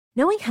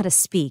Knowing how to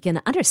speak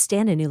and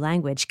understand a new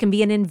language can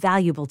be an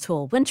invaluable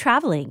tool when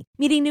traveling,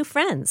 meeting new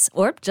friends,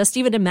 or just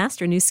even to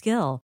master a new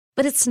skill.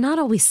 But it's not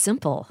always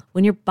simple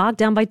when you're bogged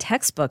down by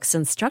textbooks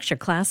and structured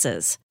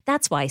classes.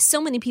 That's why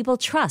so many people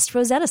trust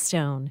Rosetta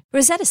Stone.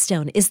 Rosetta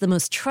Stone is the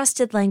most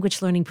trusted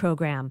language learning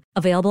program,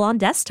 available on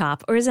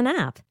desktop or as an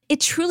app. It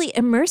truly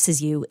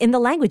immerses you in the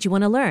language you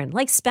want to learn,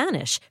 like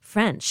Spanish,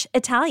 French,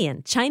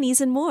 Italian,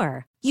 Chinese, and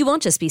more. You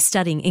won't just be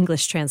studying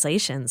English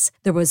translations.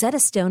 The Rosetta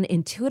Stone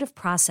intuitive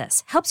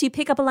process helps you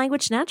pick up a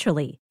language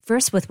naturally,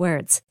 first with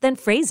words, then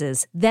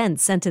phrases, then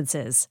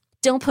sentences.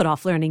 Don't put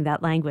off learning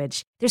that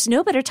language. There's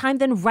no better time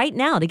than right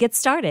now to get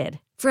started.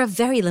 For a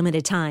very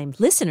limited time,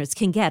 listeners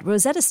can get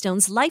Rosetta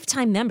Stone's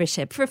lifetime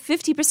membership for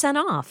 50%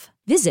 off.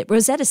 Visit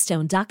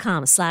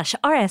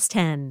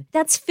rosettastone.com/rs10.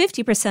 That's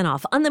 50%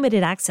 off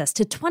unlimited access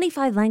to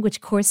 25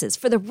 language courses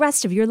for the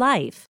rest of your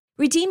life.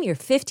 Redeem your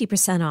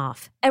 50%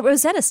 off at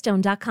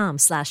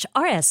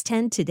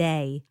rosettastone.com/rs10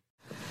 today.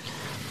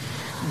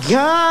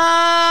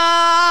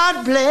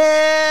 God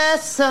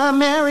bless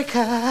America,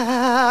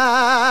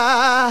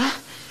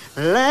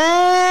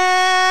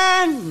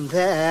 land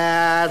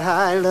that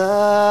I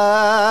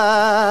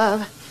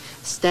love.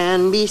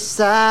 Stand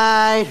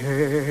beside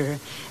her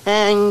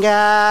and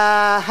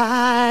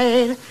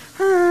guide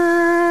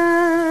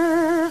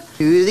her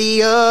to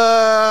the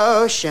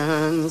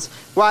oceans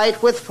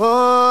white with foam.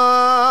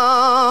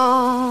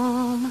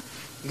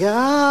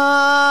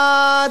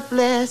 God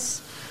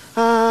bless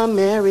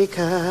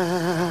America,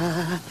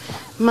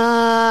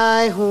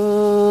 my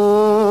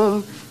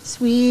home,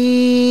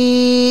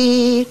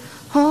 sweet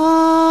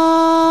home.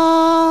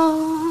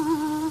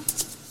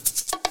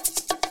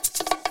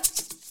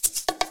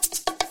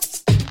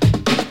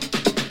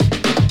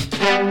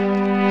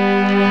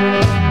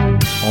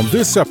 On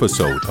this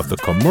episode of The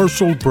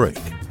Commercial Break.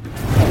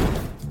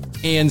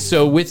 And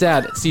so with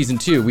that, season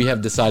 2, we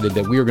have decided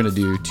that we are going to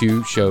do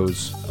 2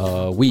 shows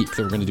a week.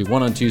 So we're going to do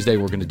one on Tuesday.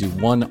 We're going to do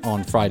one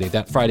on Friday.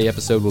 That Friday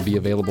episode will be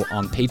available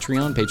on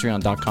Patreon,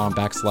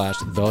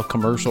 patreon.com/The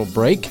Commercial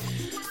Break.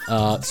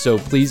 So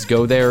please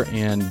go there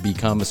and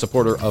become a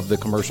supporter of The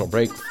Commercial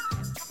Break.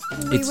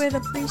 We would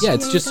appreciate Yeah,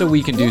 it's just so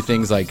we can do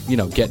things like,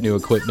 get new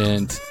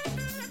equipment,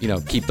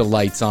 keep the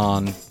lights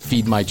on,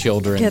 feed my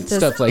children,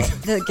 stuff like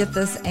that. Get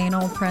this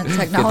anal print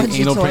technology Get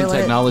the anal print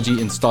technology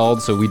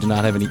installed so we do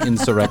not have any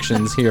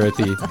insurrections here at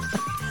the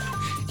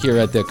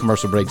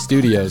Commercial Break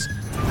Studios.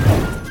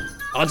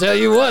 I'll tell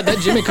you what, that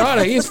Jimmy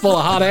Carter, he's full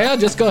of hot air.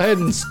 Just go ahead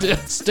and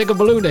stick a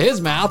balloon to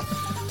his mouth,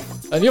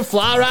 and you'll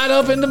fly right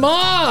up into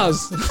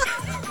Mars.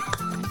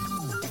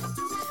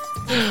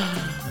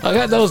 I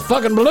got those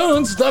fucking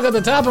balloons stuck at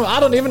the top of them. I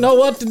don't even know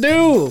what to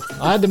do.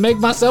 I had to make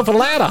myself a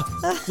ladder.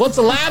 What's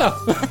a ladder?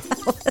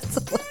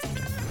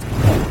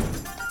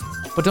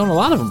 But don't a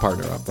lot of them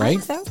partner up, right?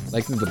 I think so.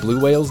 Like the blue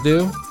whales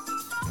do?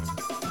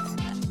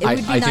 It would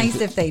be nice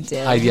if they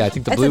did. I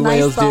think the blue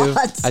whales do.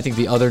 I think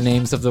the other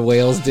names of the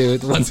whales do.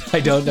 The ones I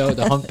don't know,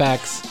 the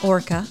humpbacks.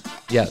 Orca.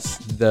 Yes,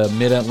 the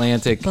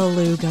mid-Atlantic.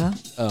 Beluga.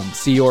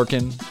 Sea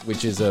orcan,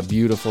 which is a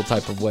beautiful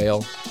type of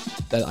whale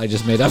that I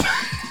just made up.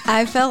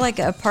 I felt like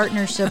a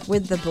partnership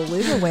with the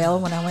beluga whale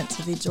when I went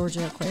to the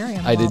Georgia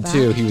Aquarium. I did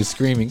too. He was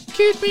screaming,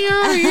 "Get me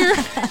out of here!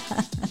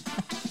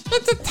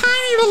 It's a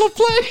tiny little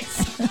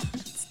place.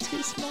 It's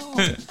too small.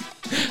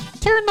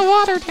 Turn the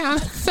water down.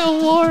 It's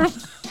so warm."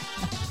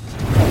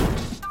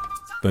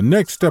 The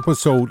next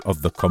episode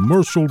of The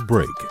Commercial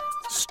Break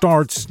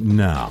starts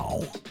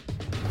now.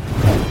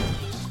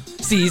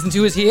 Season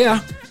 2 is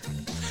here.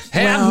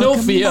 Have no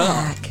fear.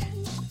 Back.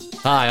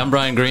 Hi, I'm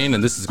Brian Green,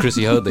 and this is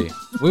Chrissy Hoadley.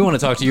 We want to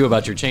talk to you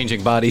about your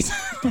changing bodies.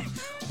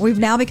 We've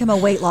now become a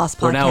weight loss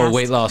podcast. We're now a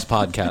weight loss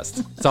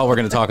podcast. That's all we're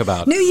going to talk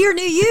about. New year,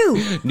 new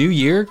you. New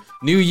year,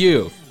 new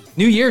you.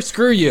 New year,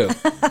 screw you.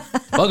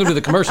 Welcome to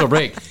The Commercial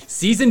Break,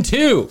 Season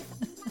 2.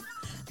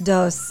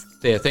 Dose.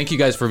 Yeah, thank you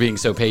guys for being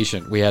so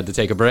patient. We had to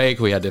take a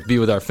break. We had to be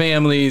with our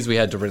families. We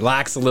had to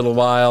relax a little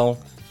while.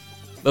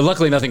 But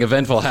luckily, nothing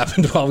eventful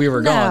happened while we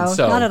were gone.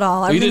 So not at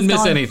all. We didn't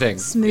miss anything.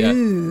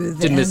 Smooth.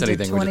 Didn't miss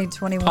anything.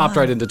 2021. We popped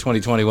right into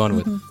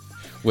 2021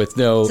 with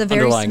no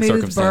underlying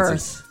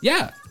circumstances. Birth.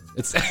 Yeah,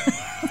 it's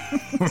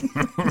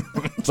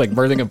it's like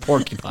birthing a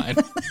porcupine.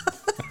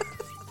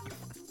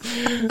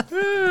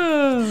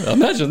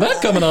 Imagine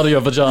that coming out of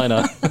your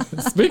vagina.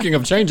 Speaking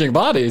of changing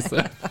bodies.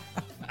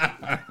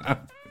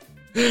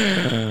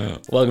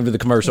 Welcome to The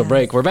Commercial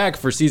Break. We're back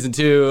for season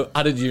 2.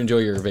 How did you enjoy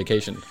your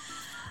vacation?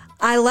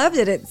 I loved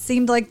it. It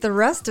seemed like the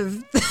rest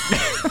of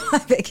my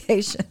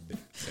vacation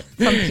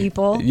from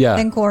people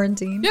in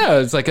quarantine. Yeah,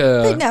 it's like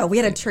a... But no, we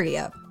had a tree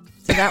up,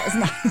 so that was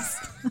nice.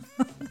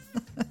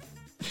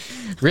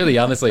 Really,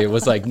 honestly, it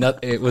was like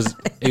it was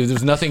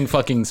nothing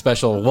fucking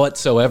special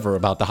whatsoever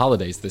about the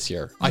holidays this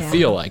year. Yeah. I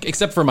feel like,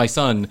 except for my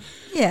son,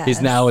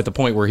 is now at the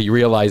point where he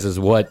realizes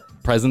what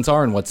presents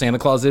are and what Santa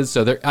Claus is.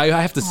 So I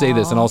have to say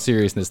this in all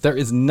seriousness: there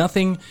is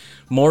nothing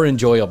more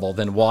enjoyable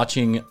than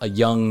watching a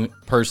young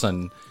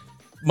person.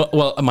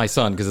 Well, my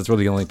son, because it's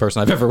really the only person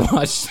I've ever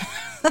watched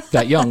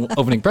that young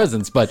opening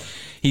presents. But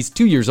he's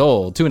 2 years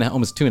old,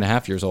 almost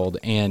 2.5 years old,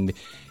 and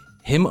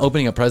Him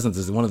opening up presents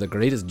is one of the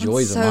greatest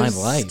joys of my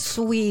life.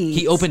 Sweet.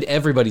 He opened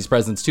everybody's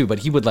presents too, but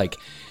he would like,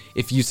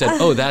 if you said,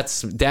 "Oh,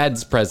 that's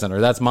Dad's present"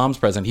 or "That's Mom's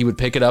present," he would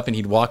pick it up and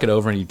he'd walk it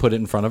over and he'd put it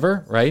in front of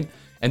her, right?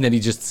 And then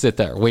he'd just sit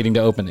there waiting to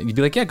open it. You'd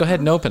be like, "Yeah, go ahead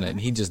and open it." And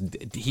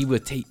he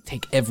would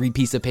take every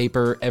piece of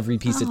paper, every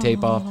piece of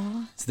tape off.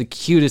 It's the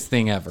cutest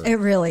thing ever. It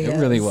really is. It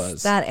really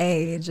was. That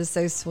age is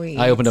so sweet.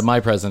 I opened up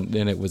my present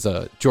and it was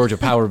a Georgia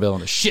Power Bill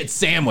and a shit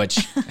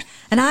sandwich.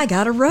 And I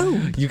got a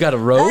robe. You got a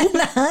robe?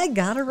 I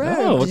got a robe.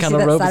 Oh, what kind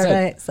of robe is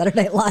that?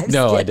 Saturday Night Live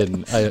No, skit. I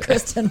didn't.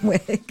 Kristen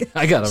Wiig.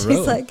 I got a robe.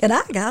 She's like, and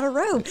I got a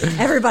robe.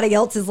 Everybody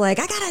else is like,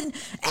 I got an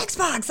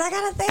Xbox. I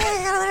got a thing.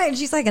 I got a thing. And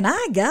she's like, and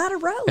I got a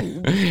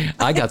robe.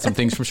 I got some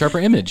things from Sharper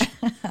Image.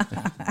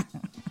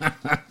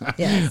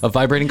 Yes. A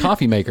vibrating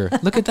coffee maker.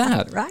 Look at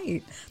that.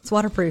 Right. It's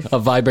waterproof. A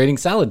vibrating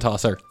salad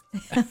tosser.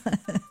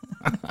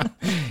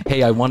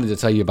 Hey, I wanted to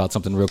tell you about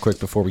something real quick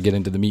before we get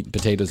into the meat and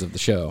potatoes of the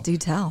show. Do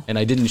tell. And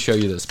I didn't show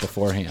you this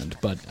beforehand,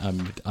 but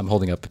I'm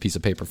holding up a piece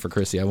of paper for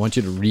Chrissy. I want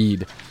you to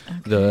read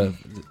I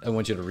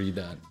want you to read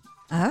that.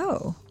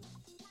 Oh.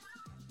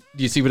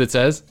 Do you see what it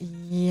says?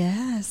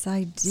 Yes,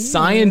 I do.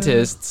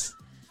 Scientists.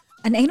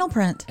 An anal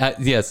print.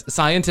 Yes,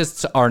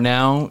 scientists are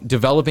now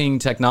developing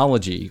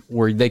technology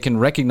where they can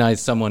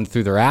recognize someone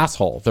through their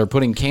asshole. They're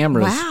putting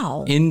cameras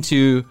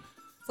into...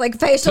 It's like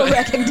facial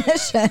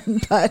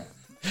recognition, but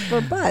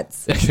for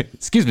butts.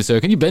 Excuse me,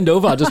 sir. Can you bend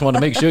over? I just want to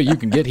make sure you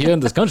can get here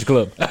in this country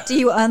club. Do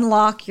you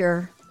unlock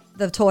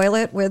the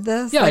toilet with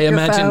this? Yeah, like I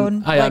imagine.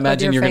 phone, I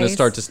imagine you're going to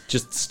start to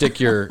just stick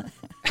your...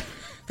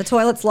 The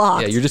toilet's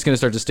locked. Yeah, you're just going to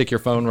start to stick your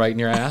phone right in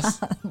your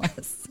ass.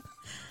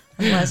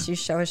 Unless you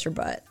show us your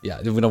butt.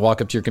 Yeah, you're going to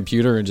walk up to your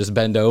computer and just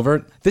bend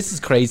over. This is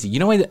crazy. You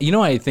know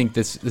why I think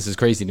this is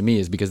crazy to me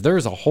is because there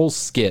is a whole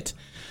skit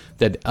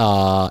that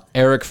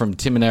Eric from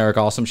Tim and Eric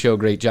Awesome Show,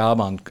 great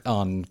job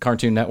on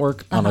Cartoon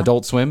Network, on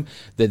Adult Swim,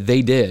 that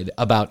they did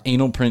about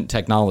anal print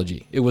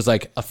technology. It was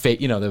like a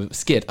fake, the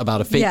skit about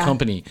a fake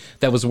company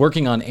that was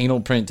working on anal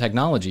print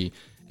technology.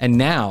 And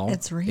now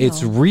it's real.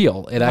 It's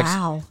real.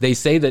 Wow. They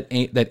say that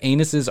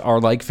anuses are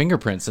like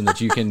fingerprints and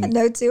that you can...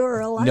 No two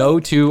are alike.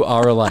 No two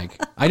are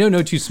alike. I know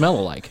no two smell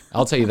alike.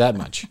 I'll tell you that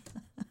much.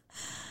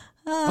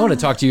 I want to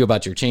talk to you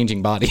about your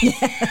changing body.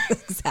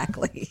 Yes,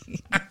 exactly.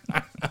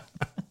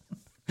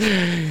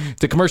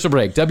 To commercial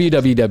break,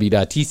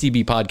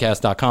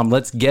 www.tcbpodcast.com.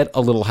 Let's get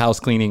a little house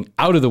cleaning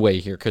out of the way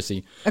here,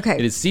 Chrissy. Okay.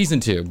 It is season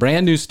 2,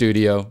 brand new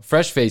studio,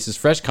 fresh faces,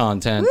 fresh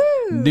content,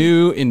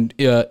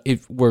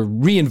 we're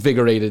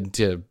reinvigorated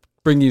to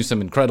bring you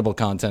some incredible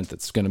content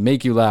that's going to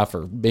make you laugh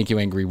or make you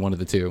angry, one of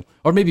the two,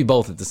 or maybe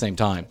both at the same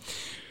time.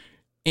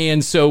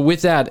 And so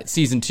with that,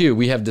 season 2,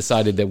 we have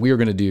decided that we are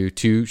going to do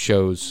 2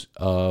 shows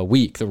a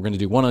week. That we're going to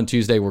do one on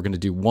Tuesday. We're going to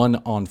do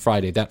one on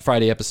Friday. That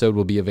Friday episode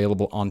will be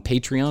available on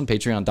Patreon,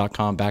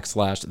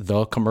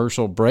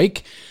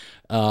 patreon.com/thecommercialbreak.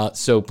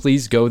 So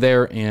please go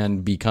there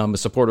and become a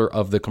supporter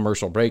of the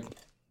Commercial Break.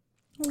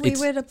 We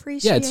would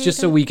appreciate it. Yeah, it's just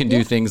so we can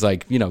do things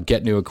like,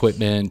 get new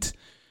equipment,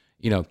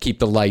 keep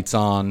the lights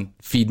on,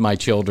 feed my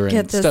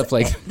children, stuff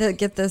like that.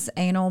 Get this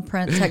anal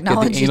print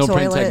technology Get the anal toilet.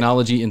 print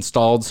technology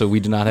installed so we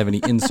do not have any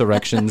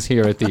insurrections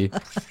here at the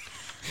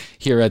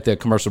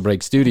Commercial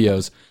Break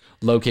Studios,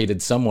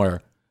 located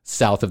somewhere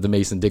south of the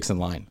Mason-Dixon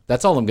line.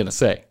 That's all I'm going to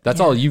say.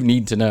 That's all you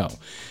need to know.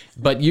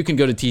 But you can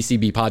go to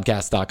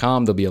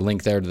tcbpodcast.com. There'll be a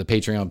link there to the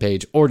Patreon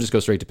page, or just go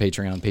straight to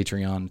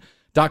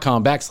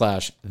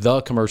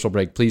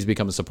patreon.com/thecommercialbreak. Please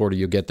become a supporter.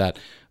 You'll get that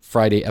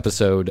Friday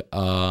episode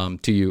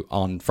to you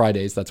on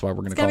Fridays. That's why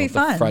we're going to call it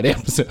the Friday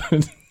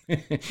episode.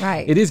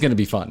 Right. It is going to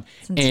be fun.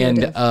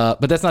 And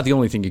but that's not the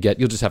only thing you get.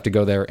 You'll just have to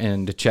go there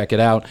and check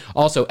it out.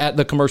 Also, at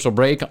The Commercial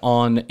Break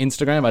on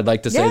Instagram, I'd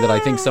like to say that I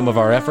think some of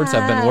our efforts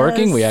have been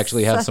working. We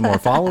actually have some more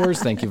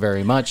followers. Thank you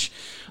very much.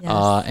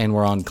 Yes. And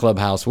we're on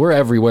Clubhouse. We're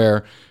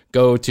everywhere.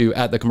 Go to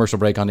at The Commercial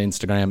Break on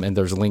Instagram, and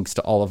there's links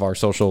to all of our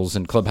socials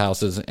and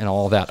clubhouses and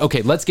all of that.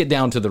 Okay, let's get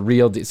down to the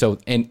real so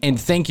and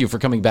thank you for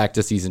coming back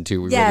to season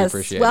 2. We really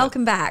appreciate it.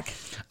 Welcome back.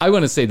 I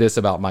want to say this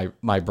about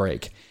my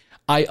break.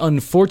 I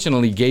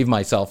unfortunately gave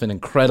myself an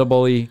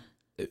incredibly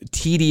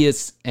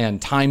tedious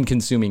and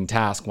time-consuming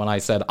task when I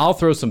said, I'll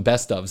throw some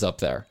best ofs up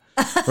there.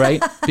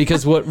 Right?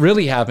 Because what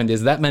really happened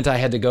is that meant I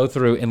had to go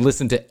through and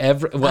listen to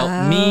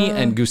me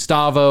and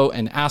Gustavo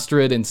and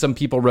Astrid and some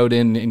people wrote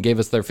in and gave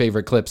us their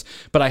favorite clips.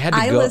 But I had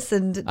to go. I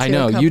listened to I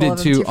know, a couple you did of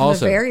them too from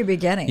also. the very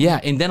beginning. Yeah,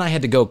 and then I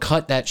had to go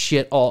cut that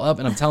shit all up.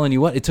 And I'm telling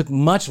you what, it took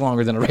much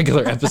longer than a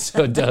regular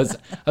episode does.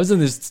 I was in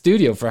this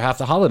studio for half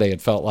the holiday,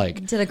 it felt like.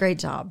 You did a great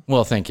job.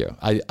 Well, thank you.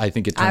 I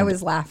think it turned. I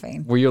was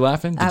laughing. Were you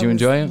laughing? Did you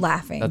enjoy it?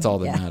 Laughing. That's all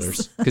that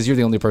matters. Because you're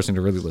the only person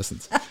who really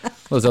listens.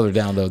 Those other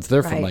downloads,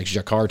 they're from like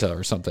Jakarta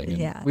or something.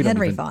 Yeah,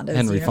 Henry Fonda,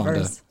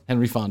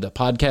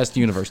 Podcast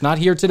Universe. Not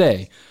here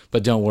today,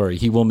 but don't worry,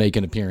 he will make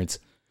an appearance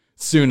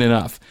soon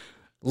enough.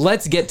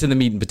 Let's get to the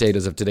meat and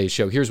potatoes of today's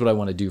show. Here's what I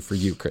want to do for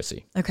you,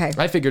 Chrissy. Okay.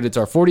 I figured it's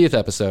our 40th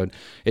episode.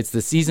 It's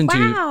the season 2.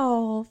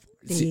 Wow.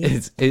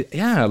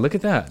 Yeah, look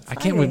at that. I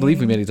can't believe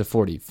we made it to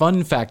 40.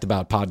 Fun fact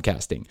about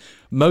podcasting.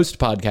 Most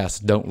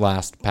podcasts don't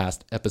last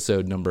past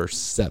episode number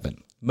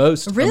 7.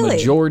 The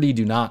majority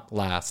do not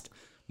last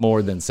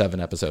more than 7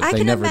 episodes. I they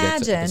can never imagine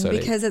get to episode 8.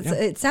 because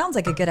it sounds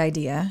like a good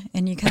idea,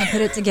 and you kind of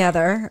put it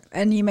together,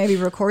 and you maybe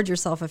record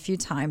yourself a few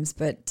times,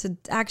 but to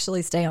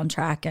actually stay on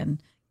track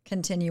and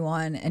continue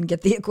on and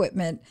get the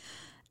equipment.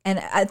 And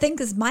I think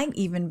this might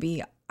even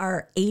be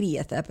our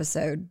 80th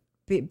episode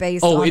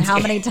based on how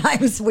many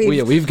times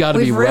we've got to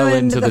be well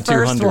into the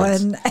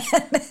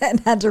 200s and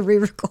had to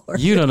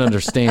re-record. You don't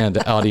understand,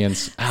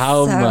 audience,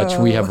 how much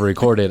we have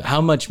recorded,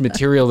 how much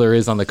material there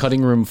is on the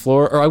cutting room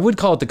floor, or I would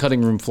call it the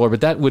cutting room floor, but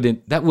that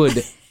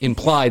would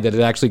imply that it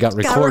actually got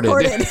recorded.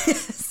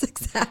 Yes,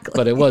 exactly.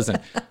 But it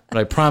wasn't. But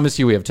I promise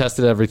you, we have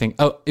tested everything.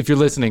 Oh, if you're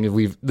listening,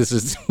 we've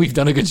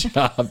done a good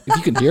job. If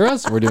you can hear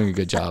us, we're doing a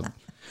good job.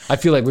 I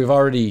feel like we've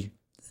already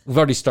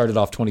started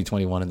off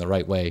 2021 in the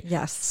right way.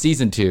 Yes.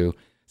 Season 2.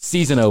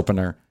 Season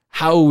opener.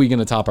 How are we going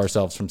to top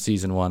ourselves from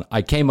season 1?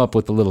 I came up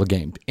with a little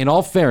game. In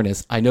all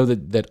fairness, I know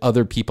that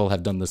other people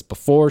have done this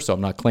before, so I'm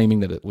not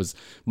claiming that it was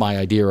my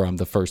idea or I'm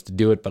the first to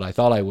do it, but I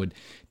thought I would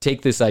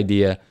take this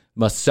idea,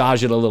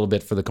 massage it a little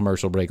bit for the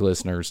commercial break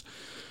listeners.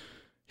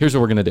 Here's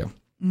what we're going to do.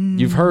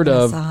 You've heard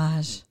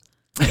massage.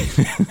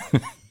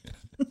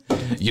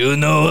 You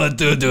know what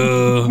to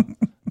do.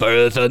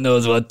 Bertha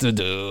knows what to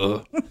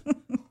do.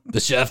 The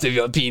shaft of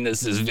your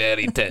penis is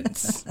very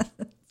tense.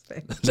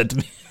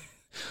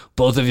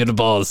 Both of your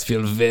balls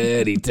feel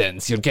very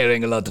tense. You're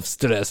carrying a lot of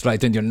stress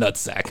right in your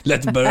nutsack.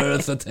 Let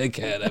Bertha take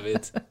care of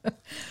it.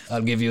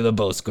 I'll give you the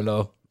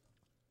Boscolo.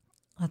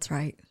 That's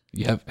right.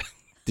 You have?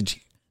 Did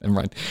you? I'm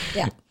right.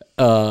 Yeah.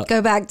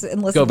 Go back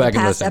and listen to the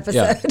past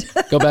episode.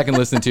 Yeah. Go back and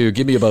listen to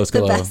Give Me a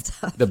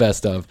Boscolo. The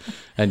best of.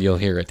 And you'll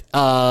hear it.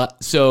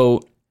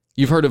 So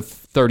you've heard of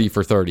 30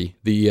 for 30,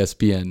 the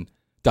ESPN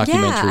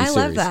documentary series.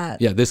 I love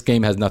that. Yeah, this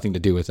game has nothing to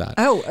do with that.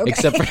 Oh, okay.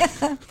 Except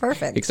for,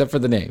 perfect. Except for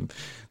the name.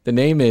 The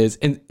name is,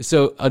 and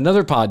so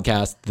another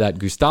podcast that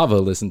Gustavo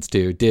listens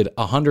to did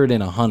 100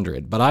 in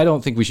 100, but I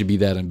don't think we should be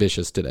that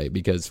ambitious today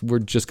because we're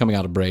just coming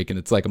out of break and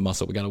it's like a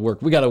muscle. We got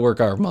to work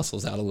our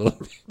muscles out a little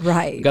bit.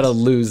 Right. We got to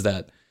lose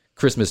that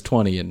Christmas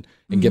 20 and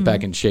get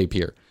back in shape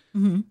here.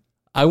 Mm-hmm.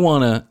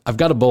 I've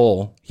got a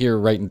bowl here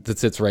that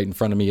sits right in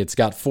front of me. It's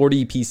got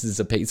 40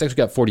 pieces of paper. It's actually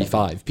got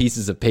 45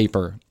 pieces of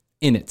paper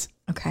in it.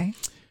 Okay.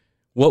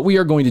 What we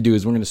are going to do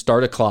is we're going to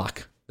start a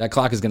clock. That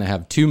clock is going to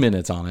have 2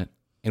 minutes on it.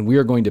 And we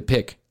are going to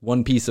pick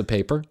one piece of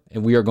paper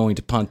and we are going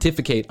to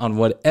pontificate on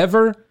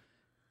whatever's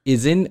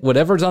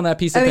on that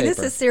piece of paper. This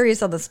is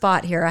serious on the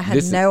spot here. I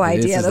had no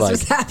idea this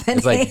was happening.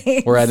 It's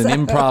like we're at an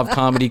improv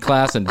comedy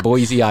class in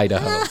Boise,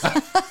 Idaho.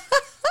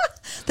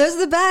 Those are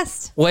the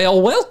best. Well,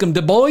 welcome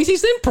to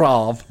Boise's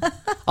Improv.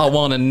 I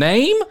want a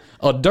name,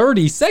 a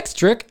dirty sex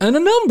trick, and a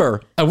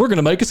number. And we're going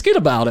to make a skit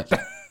about it.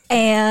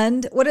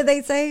 And what do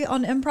they say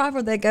on improv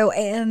where they go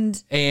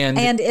and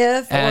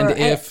if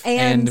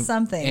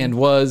something and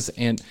was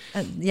and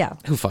yeah,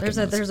 who fucking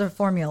knows? There's a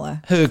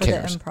formula who for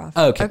cares? The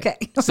improv. Okay,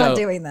 we're not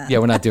doing that. Yeah,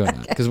 we're not doing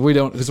that because we've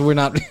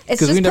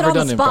never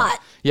done improv.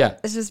 Yeah,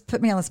 it's just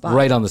put me on the spot.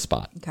 Right on the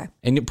spot. Okay,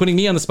 and putting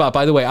me on the spot.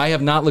 By the way, I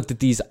have not looked at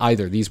these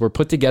either. These were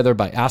put together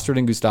by Astrid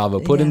and Gustavo.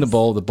 Put in the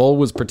bowl. The bowl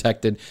was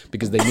protected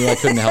because they knew I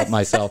couldn't help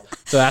myself.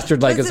 So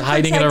Astrid is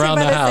hiding it around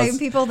the house. The same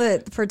people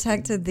that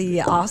protected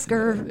the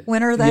Oscar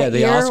winner that the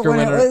year Oscar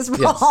winner. It was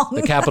wrong.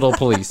 Yes, the Capitol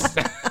Police.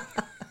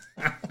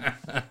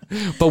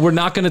 But we're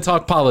not going to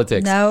talk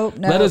politics. No.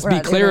 Let us be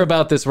clear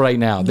about this right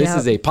now. This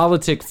is a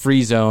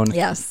politic-free zone.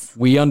 Yes.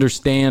 We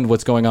understand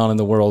what's going on in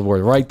the world.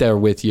 We're right there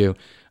with you.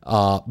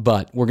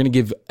 But we're going to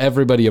give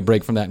everybody a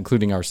break from that,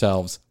 including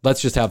ourselves.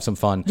 Let's just have some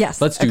fun.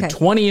 Yes. Let's do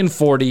 20 and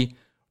 40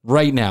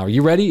 right now. Are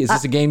you ready? Is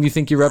this a game you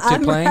think you're up to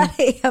playing? I'm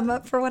ready. I'm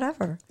up for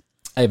whatever.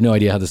 I have no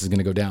idea how this is going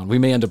to go down. We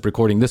may end up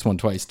recording this one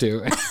twice,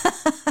 too.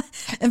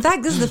 In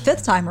fact, this is the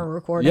 5th time we're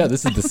recording. Yeah,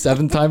 this is the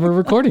 7th time we're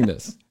recording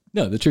this.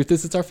 No, the truth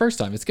is it's our first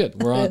time. It's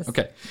good. We're on.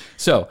 Okay.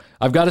 So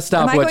I've got to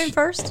stop. Am I going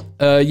first?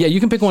 Yeah, you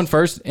can pick one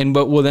first, and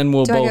then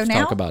we'll both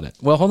talk about it.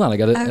 Well, hold on. I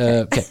got it.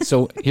 Okay.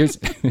 So here's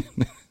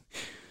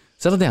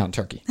settle down,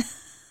 Turkey.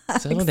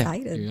 Settle down.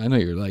 I know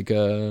you're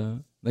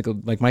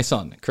like my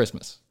son at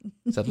Christmas.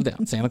 Settle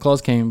down. Santa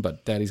Claus came,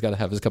 but Daddy's got to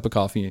have his cup of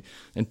coffee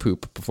and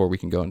poop before we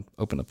can go and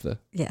open up the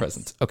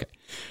presents. Okay.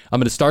 I'm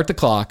going to start the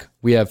clock.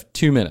 We have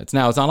 2 minutes.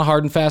 Now, it's not a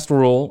hard and fast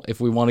rule. If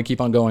we want to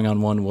keep on going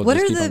on one, we'll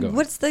just keep on going.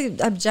 What's the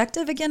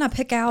objective again?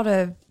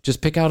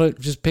 Just pick a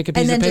piece of paper.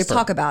 And then just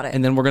talk about it.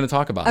 And then we're going to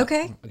talk about it.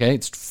 Okay. Okay.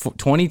 It's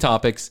 20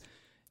 topics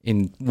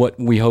in what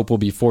we hope will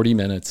be 40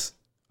 minutes.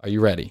 Are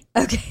you ready?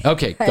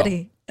 Okay.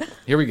 Ready. Go.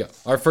 Here we go.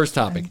 Our first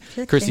topic.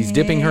 Chrissy's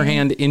dipping her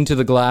hand into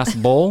the glass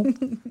bowl.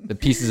 The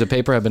pieces of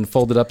paper have been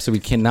folded up so we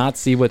cannot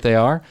see what they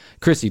are.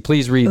 Chrissy,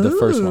 please read the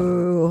first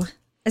one.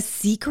 A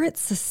secret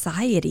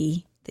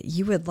society that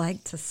you would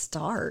like to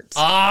start.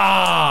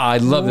 I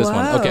love this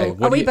one. Okay.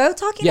 Are we both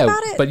talking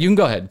about it? But you can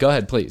go ahead. Go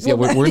ahead, please. Yeah,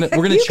 we're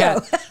gonna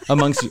chat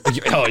amongst you.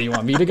 Oh, you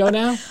want me to go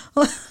now?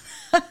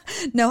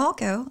 No, I'll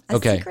go. A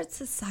secret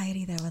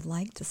society that I would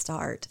like to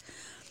start.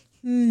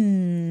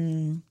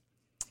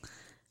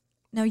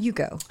 No, you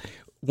go.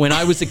 When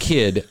I was a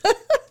kid,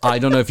 I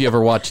don't know if you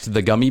ever watched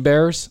the Gummy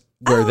Bears,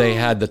 where they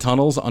had the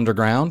tunnels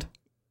underground.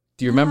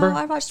 Do you remember? Oh,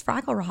 I watched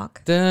Fraggle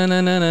Rock.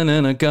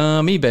 Da-na-na-na-na,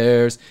 gummy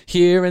bears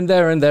here and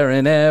there and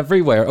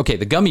everywhere. Okay,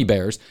 the gummy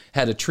bears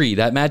had a tree,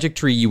 that magic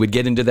tree. You would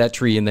get into that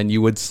tree and then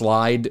you would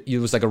slide. It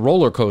was like a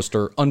roller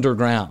coaster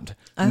underground,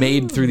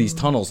 made through these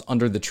tunnels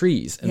under the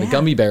trees. And the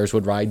gummy bears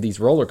would ride these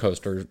roller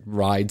coaster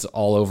rides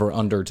all over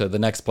under to the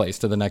next place,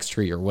 to the next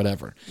tree or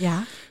whatever.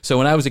 Yeah. So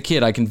when I was a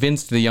kid, I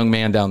convinced the young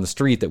man down the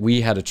street that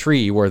we had a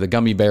tree where the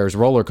gummy bears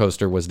roller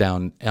coaster was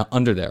down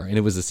under there. And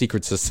it was a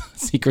secret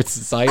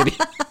society.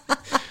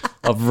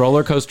 Of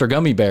roller coaster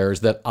gummy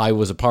bears that I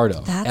was a part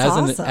of. That's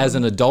awesome. As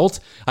an adult,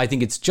 I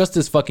think it's just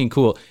as fucking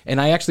cool.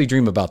 And I actually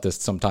dream about this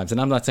sometimes.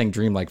 And I'm not saying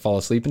dream like fall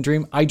asleep and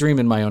dream. I dream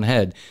in my own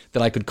head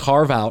that I could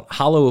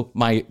hollow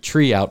my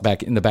tree out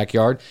back in the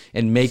backyard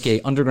and make a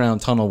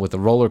underground tunnel with a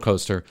roller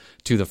coaster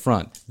to the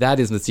front. That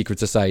is the secret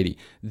society.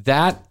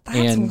 That's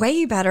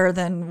way better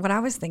than what I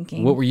was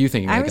thinking. What were you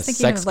thinking? I like was a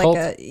thinking sex of cult?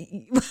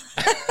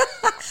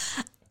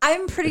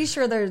 I'm pretty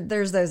sure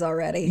there's those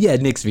already. Yeah,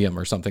 Nixium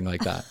or something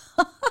like that.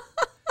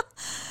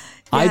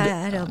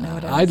 I don't know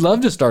what I'd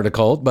love to start a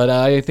cult, but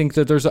I think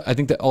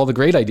that all the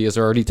great ideas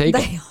are already taken.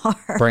 They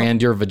are.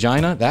 Brand your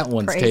vagina, that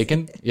one's Crazy.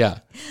 taken. Yeah.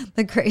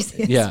 The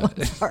craziest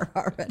ones are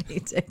already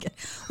taken.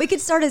 We could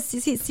start a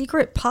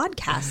secret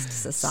podcast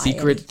society.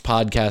 Secret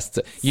podcasts.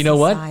 You know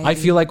what? I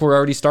feel like we're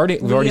already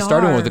starting. We've already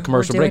started one with a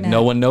commercial break.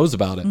 No one knows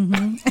about it.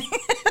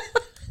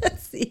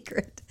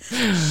 Secret.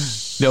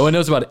 No one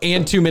knows about it.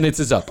 And 2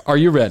 minutes is up. Are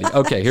you ready?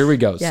 Okay, here we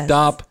go. Yes.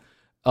 Stop.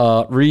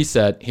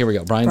 Reset. Here we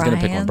go. Brian's going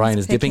to pick one. Brian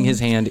is dipping his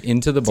hand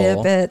into the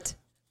bowl. Dip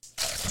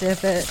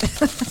it.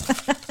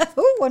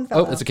 Ooh, one fell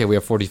Oh, out. that's okay. We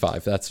have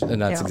 45. That's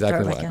exactly throw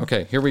it why. back in.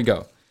 Okay, here we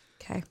go.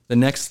 Okay. The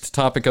next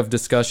topic of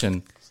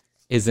discussion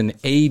is an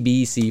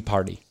ABC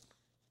party.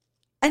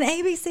 An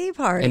ABC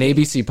party. An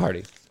ABC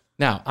party.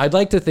 Now, I'd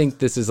like to think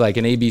this is like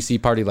an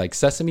ABC party like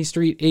Sesame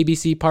Street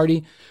ABC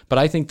party, but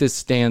I think this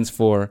stands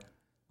for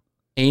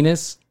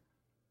anus,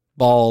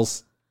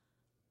 balls,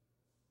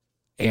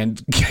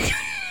 and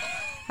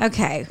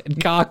Okay.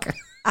 cock.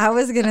 I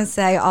was going to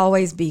say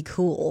always be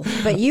cool,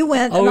 but you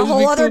went in a Always be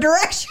whole other cool.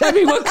 direction. I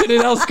mean, what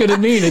else could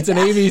it mean? It's an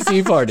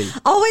ABC party.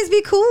 Always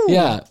be cool.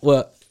 Yeah.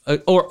 Well,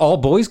 or all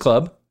boys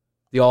club.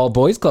 The all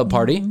boys club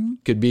party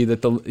could be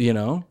that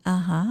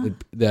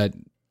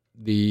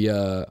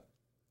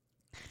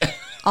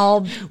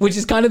All which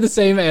is kind of the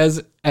same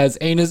as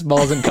anus,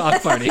 balls, and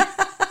cock party.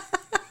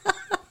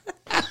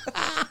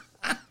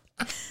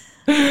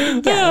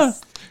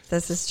 yes.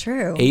 This is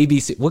true.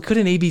 ABC. What could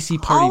an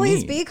ABC party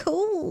Always mean? be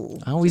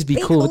cool. Always be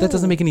cool. But that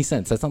doesn't make any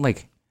sense. That's not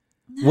like.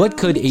 What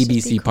could it should be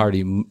ABC cool.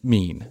 party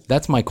mean?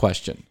 That's my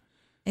question.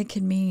 It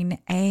could mean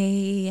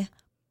a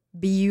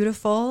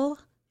beautiful.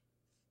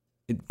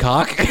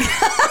 Cock.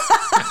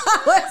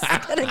 I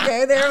was going to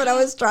go there, but I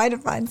was trying to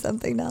find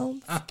something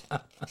else.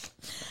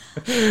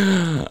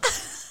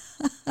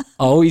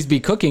 Always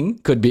be cooking.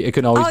 Could be. It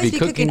could always, Always be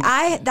be cooking.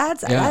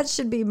 That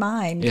should be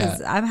mine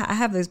because I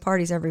have those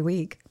parties every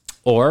week.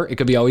 Or it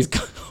could be always be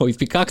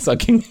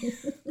cocksucking.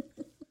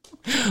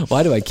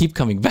 Why do I keep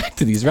coming back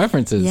to these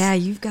references? Yeah,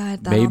 you've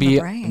got that on the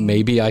brain.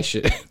 Maybe I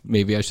should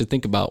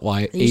think about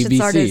why You ABC should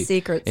start a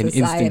secret and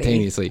society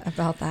instantaneously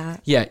about that.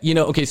 Yeah,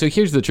 okay, so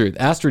here's the truth.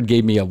 Astrid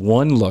gave me a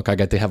one look. I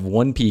got to have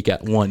one peek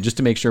at one just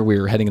to make sure we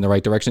were heading in the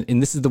right direction.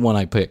 And this is the one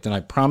I picked. And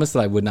I promised that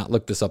I would not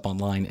look this up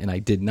online, and I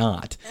did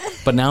not.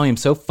 But now I am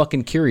so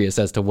fucking curious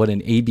as to what an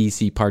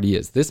ABC party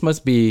is. This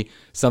must be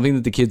something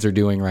that the kids are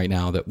doing right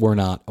now that we're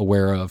not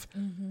aware of.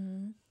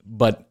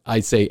 But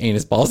I say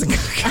anus, balls, and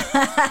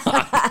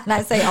And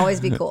I say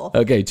always be cool.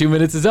 Okay, 2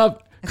 minutes is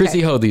up.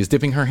 Chrissy Hoadley is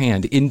dipping her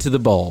hand into the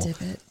bowl.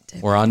 Dip it.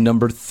 We're on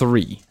number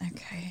 3.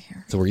 Okay,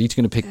 here. So we're each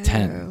going to pick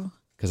 10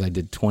 because I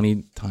did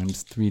 20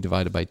 times 3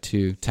 divided by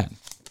 2, 10.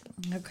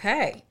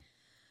 Okay.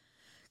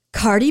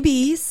 Cardi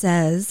B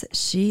says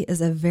she is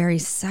a very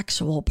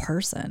sexual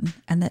person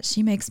and that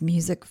she makes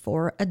music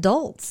for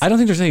adults. I don't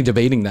think there's any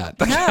debating that.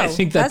 No, I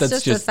think that's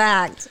just a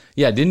fact.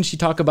 Yeah, didn't she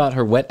talk about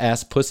her wet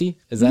ass pussy?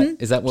 Is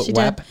that what She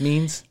WAP did.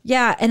 means?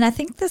 Yeah, and I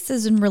think this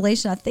is in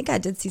relation. I think I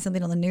did see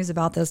something on the news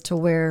about this to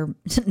where,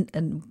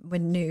 and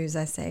when news,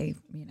 I say,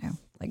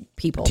 like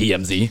people.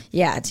 TMZ.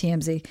 Yeah,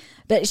 TMZ.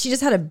 But she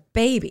just had a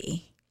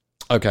baby.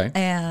 Okay.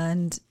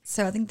 And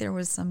so I think there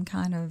was some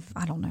kind of,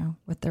 I don't know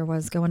what there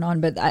was going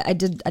on, but I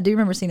do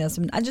remember seeing this.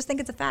 I just think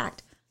it's a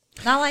fact.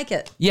 And I like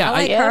it. Yeah, I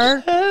like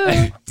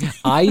her.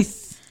 I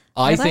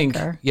like think,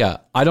 her. yeah,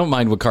 I don't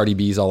mind what Cardi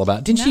B is all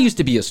about. Didn't she used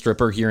to be a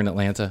stripper here in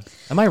Atlanta?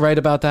 Am I right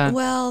about that?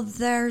 Well,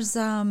 there's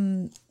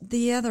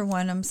the other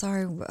one. I'm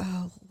sorry.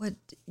 What?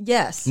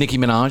 Yes. Nicki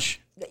Minaj?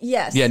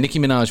 Yes. Yeah, Nicki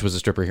Minaj was a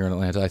stripper here in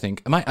Atlanta, I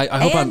think. I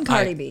hope And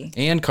Cardi B.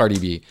 And Cardi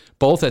B.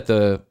 Both at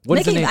the, what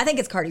is the name? I think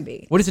it's Cardi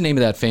B. What is the name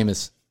of that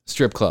famous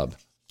strip club?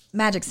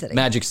 Magic City.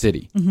 Magic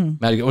City,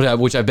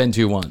 which I've been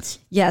to once.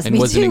 Yes, and me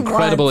was too, an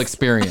incredible once.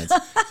 experience.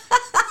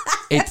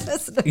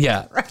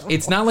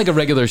 It's not like a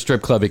regular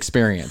strip club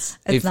experience.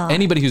 It's not.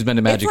 Anybody who's been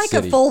to Magic It's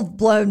like City, a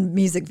full-blown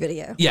music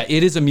video. yeah,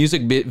 it is a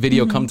music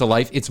video come to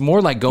life. It's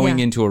more like going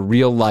Yeah. into a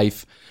real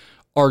life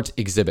art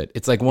exhibit.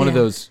 It's like one of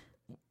Yeah. those.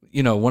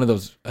 one of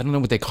those, I don't know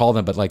what they call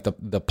them, but like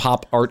the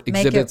pop art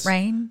exhibits. Make it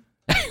rain.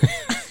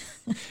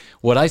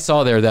 What I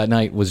saw there that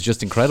night was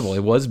just incredible.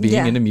 It was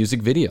being in a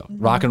music video,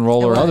 rock and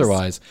roll or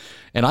otherwise.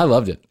 And I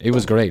loved it. It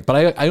was great.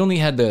 But I only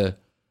had the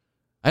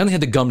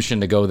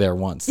gumption to go there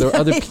once. There are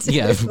other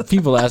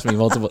people asked me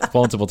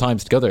multiple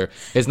times to go there.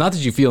 It's not that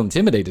you feel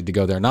intimidated to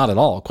go there, not at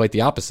all. Quite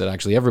the opposite,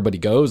 actually. Everybody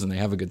goes and they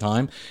have a good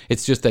time.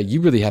 It's just that you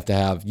really have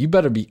to you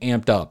better be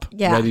amped up,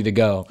 ready to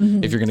go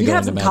if you're going to go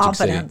into Magic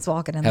City. Have some confidence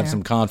walking in there. Have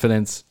some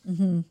confidence.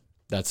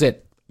 That's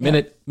it.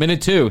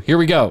 Minute 2. Here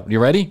we go. You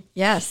ready?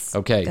 Yes.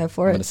 Okay. Go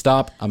for I'm it. going to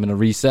stop. I'm going to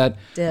reset.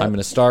 Dip. I'm going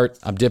to start.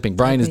 I'm dipping.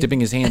 Brian is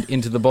dipping his hand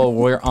into the bowl.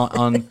 We're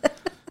on.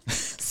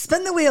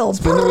 Spin the wheel.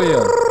 Spin the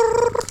wheel.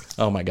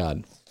 Oh my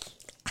God.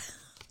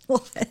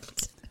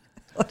 What?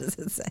 What does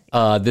it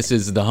say? This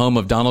is the home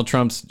of Donald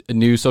Trump's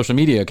new social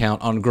media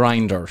account on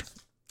Grindr.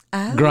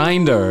 Oh,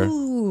 Grindr.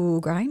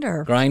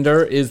 Grindr.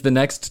 Grindr is the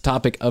next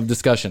topic of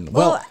discussion.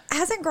 Well,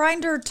 hasn't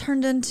Grindr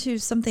turned into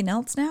something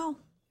else now?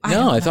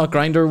 I thought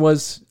Grindr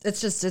was.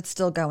 It's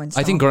still going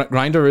strong. I think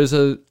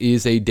Grindr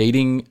is a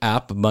dating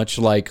app, much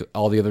like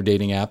all the other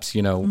dating apps.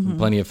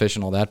 Plenty of fish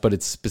and all that, but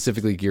it's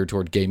specifically geared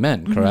toward gay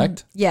men.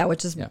 Correct? Yeah,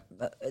 which is. I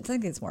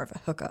think it's more of a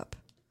hookup.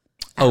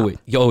 Oh,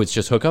 it's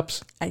just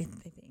hookups? I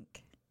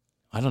think.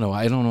 I don't know.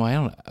 I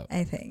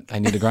think. I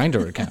need a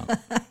Grindr account.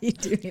 You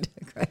do need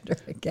a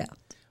Grindr account.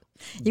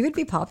 You would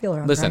be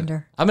popular on Listen,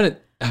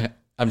 Grindr.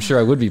 I'm sure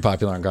I would be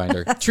popular on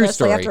Grindr. True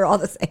story. After all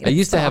this I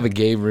used to have a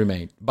gay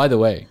roommate. By the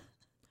way,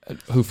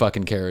 who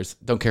fucking cares?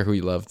 Don't care who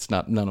you love. It's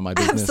none of my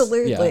business.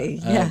 Absolutely.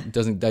 Yeah.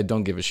 I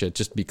don't give a shit.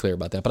 Just to be clear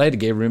about that. But I had a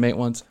gay roommate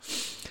once.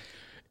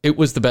 It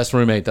was the best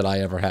roommate that I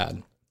ever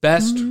had.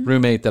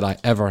 Roommate that I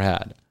ever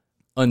had.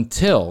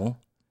 Until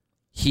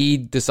he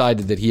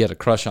decided that he had a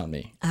crush on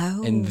me.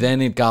 Oh. And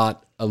then it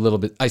got a little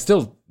bit, I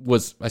still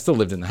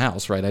lived in the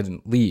house, right? I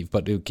didn't leave,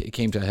 but it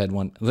came to a head,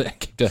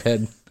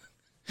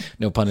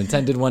 no pun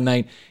intended, one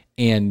night.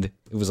 And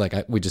it was like,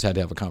 we just had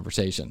to have a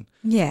conversation.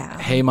 Yeah.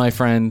 Hey, my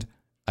friend,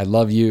 I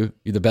love you.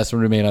 You're the best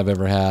roommate I've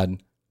ever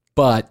had.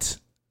 But,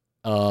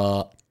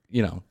 go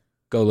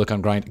look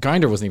on Grindr.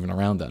 Grindr wasn't even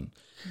around then.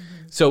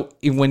 So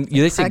when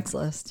they say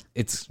Craigslist,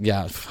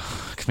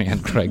 fuck, man,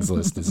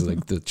 Craigslist is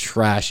like the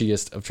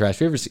trashiest of trash.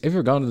 Have you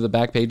ever gone to the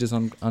back pages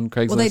on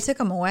Craigslist? Well, they took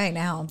them away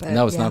now, but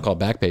no, it's not called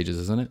back pages,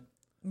 isn't it?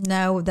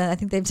 No, I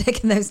think they've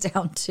taken those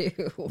down too.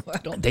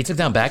 They took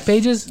down back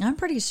pages? I'm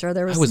pretty sure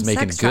there was. I was some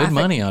making sex good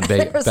money on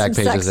back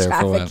pages there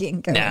for a while.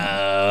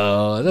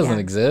 No, it doesn't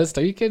exist.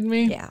 Are you kidding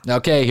me? Yeah.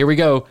 Okay, here we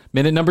go.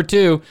 Minute number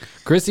 2.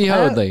 Chrissy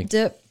Hoadley.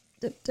 Dip.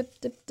 Dip.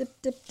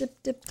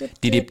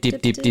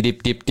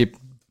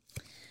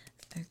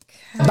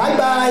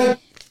 Bye-bye.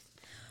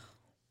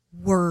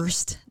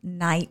 Worst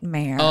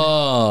nightmare.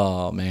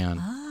 Oh, man.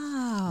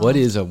 What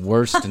is a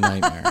worst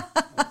nightmare?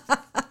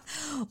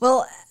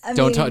 Well,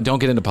 don't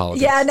get into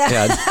politics. Yeah, no.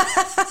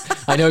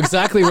 I know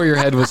exactly where your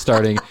head was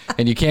starting,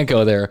 and you can't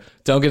go there.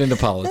 Don't get into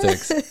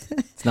politics.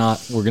 It's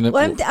not. We're gonna.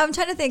 Well, I'm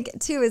trying to think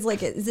too. Is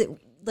it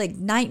like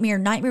nightmare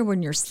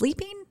when you're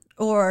sleeping,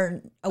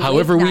 or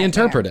however we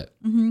interpret it?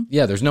 Mm-hmm.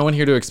 Yeah, there's no one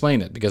here to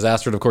explain it because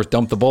Astrid, of course,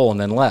 dumped the bowl and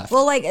then left.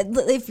 Well, like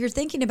if you're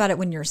thinking about it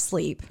when you're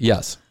asleep,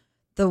 yes.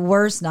 The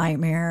worst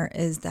nightmare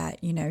is that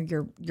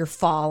you're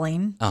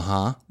falling,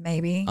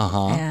 maybe,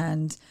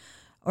 and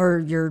or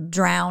you're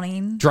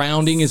drowning.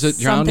 Drowning is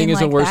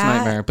a worst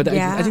nightmare, but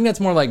I think that's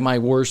more like my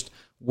worst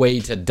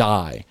way to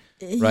die,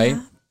 right?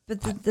 Yeah, but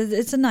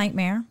it's a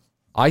nightmare.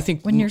 I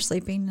think when you're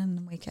sleeping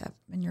and wake up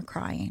and you're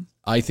crying.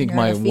 I think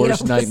my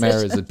worst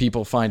nightmare is that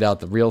people find out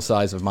the real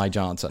size of my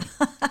Johnson.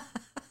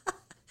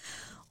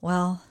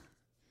 Well,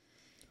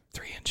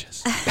 3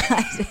 inches.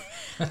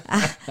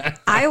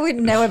 I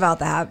wouldn't know about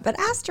that, but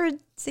Astrid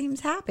seems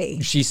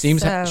happy. She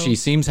seems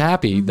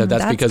happy.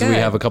 That's because we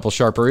have a couple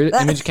sharper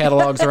image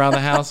catalogs around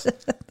the house.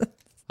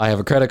 I have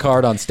a credit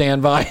card on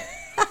standby.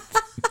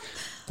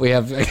 We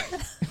have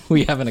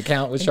an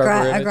account with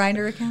sharper image. A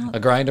Grindr account. A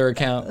Grindr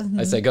account. Mm-hmm.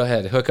 I say, go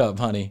ahead, hook up,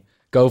 honey,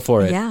 go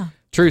for it. Yeah.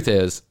 Truth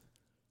is,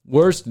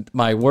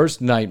 my worst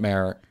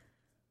nightmare,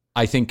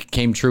 I think,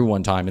 came true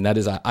one time, and that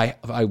is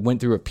I went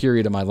through a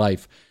period of my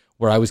life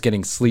where I was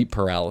getting sleep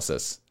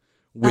paralysis,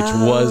 which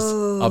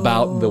was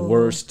about the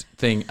worst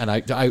thing. And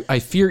I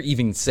fear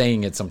even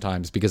saying it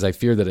sometimes because I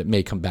fear that it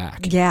may come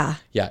back. Yeah.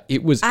 Yeah.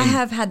 It was. I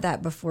have had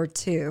that before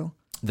too.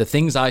 The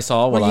things I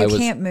saw while I was. You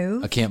can't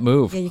move? I can't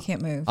move. Yeah, you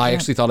can't move. I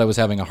actually thought I was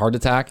having a heart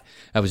attack.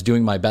 I was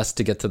doing my best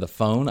to get to the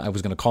phone. I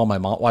was going to call my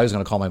mom. Why I was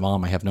going to call my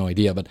mom, I have no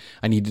idea, but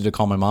I needed to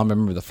call my mom. I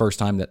remember the first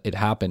time that it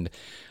happened.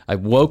 I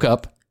woke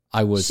up.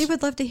 She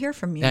would love to hear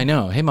from you. I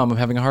know. Hey, Mom, I'm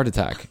having a heart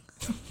attack.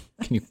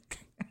 Can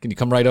you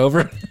come right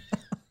over?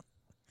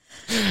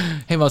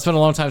 Hey, Mom, it's been a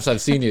long time since I've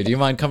seen you. Do you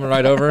mind coming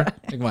right over? I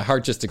think my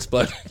heart just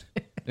exploded.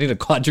 I need a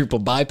quadruple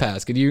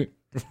bypass. Could you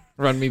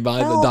run me by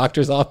the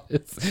doctor's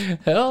office?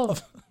 Help,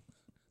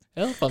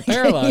 I'm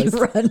paralyzed.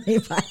 You run me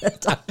by the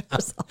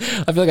doctor's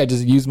office. I feel like I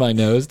just use my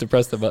nose to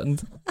press the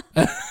buttons.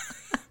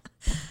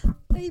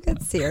 You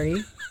got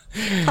Siri.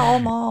 Call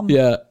Mom.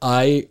 Yeah,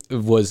 I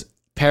was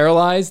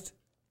paralyzed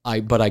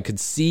But I could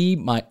see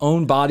my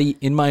own body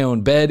in my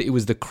own bed. It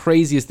was the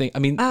craziest thing. I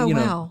mean,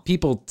 wow.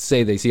 people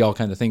say they see all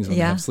kinds of things when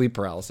they have sleep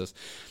paralysis.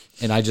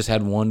 And I just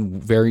had one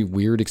very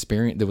weird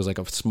experience. There was like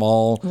a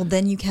small... Well,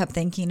 then you kept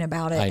thinking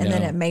about it, and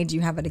then it made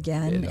you have it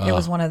again. It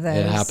was one of those.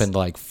 It happened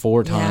like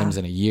 4 times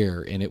in a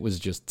year, and it was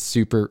just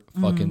super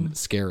fucking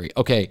scary.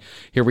 Okay,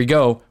 here we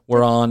go.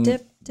 We're on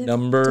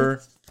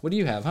number... What do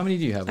you have? How many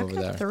do you have over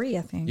there? 3,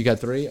 I think. You got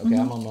 3? Okay,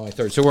 I'm on my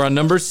 3rd. So we're on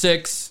number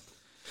 6.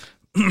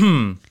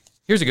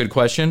 Here's a good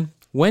question.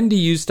 When do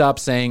you stop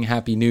saying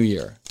Happy New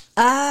Year?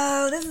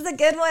 Oh, this is a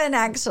good one,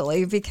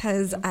 actually,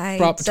 because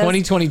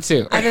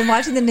 2022. I've been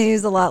watching the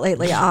news a lot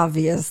lately,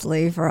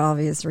 obviously, for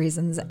obvious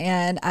reasons.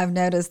 And I've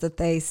noticed that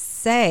they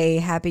say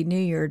Happy New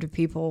Year to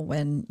people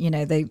when,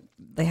 they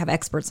have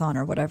experts on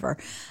or whatever.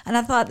 And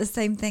I thought the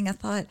same thing. I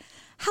thought,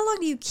 how long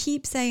do you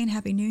keep saying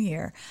Happy New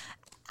Year?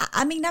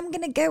 I mean, I'm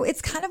going to go.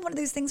 It's kind of one of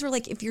those things where,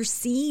 like, if you're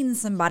seeing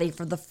somebody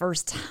for the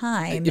first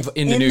time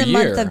in the new year,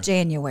 month of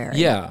January.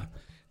 Yeah.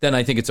 Then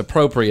I think it's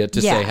appropriate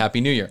to say Happy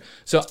New Year.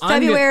 So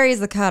February is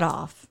the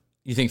cutoff.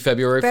 You think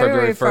February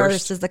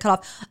 1st is the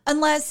cutoff.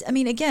 Unless, I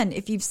mean, again,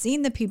 if you've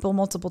seen the people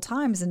multiple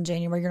times in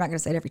January, you're not going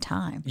to say it every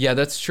time. Yeah,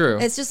 that's true.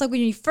 It's just like when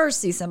you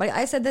first see somebody.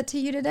 I said that to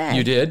you today.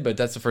 You did, but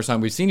that's the first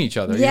time we've seen each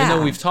other. Yeah. Even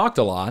though we've talked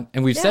a lot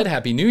and we've said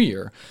Happy New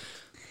Year.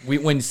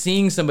 When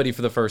seeing somebody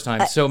for the first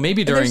time, so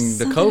maybe during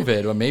the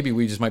COVID, or maybe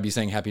we just might be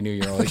saying Happy New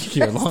Year all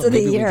year long.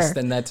 Maybe we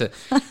extend that to.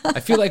 I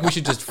feel like we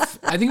should just.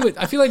 I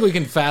feel like we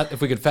can if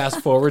we could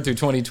fast forward through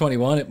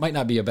 2021, it might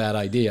not be a bad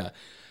idea.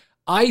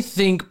 I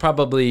think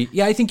probably.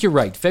 Yeah, I think you're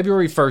right.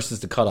 February 1st is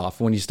the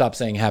cutoff when you stop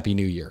saying Happy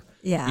New Year.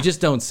 Yeah, you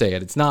just don't say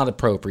it. It's not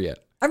appropriate.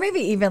 Or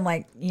maybe even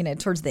like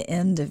towards the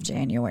end of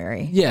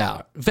January.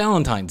 Yeah,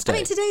 Valentine's Day. I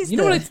mean, today's you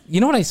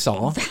know what I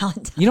saw?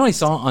 Valentine's. You know what I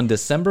saw on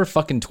December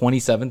fucking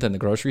 27th in the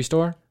grocery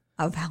store?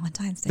 Oh,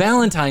 Valentine's Day.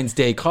 Valentine's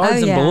Day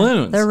cards and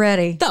balloons. They're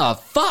ready. The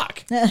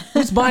fuck?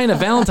 Who's buying a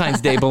Valentine's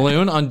Day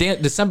balloon on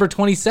December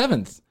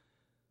 27th?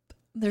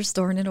 They're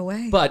storing it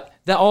away. But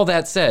all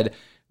that said,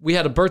 we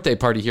had a birthday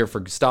party here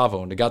for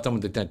Gustavo, and I got them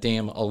with that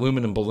damn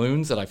aluminum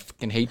balloons that I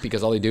fucking hate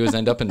because all they do is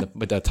end up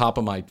with the top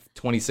of my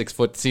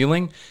 26-foot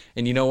ceiling.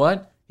 And you know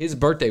what? His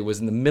birthday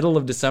was in the middle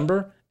of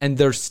December, and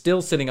they're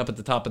still sitting up at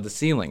the top of the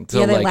ceiling.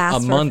 So they like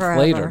last a month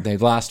later, they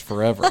last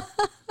forever.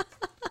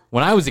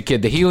 When I was a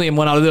kid, the helium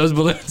went out of those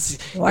balloons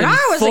in 4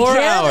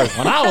 hours.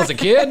 When I was a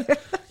kid,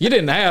 you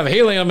didn't have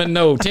helium in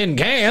no tin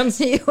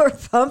cans. You were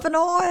pumping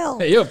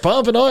oil. You were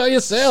pumping oil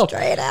yourself.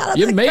 Straight out of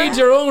You the made ground.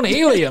 your own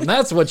helium.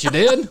 That's what you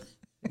did.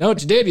 You know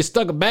what you did? You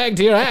stuck a bag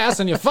to your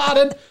ass and you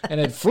farted, and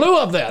it flew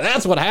up there.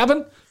 That's what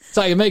happened. That's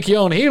how you make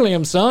your own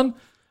helium, son.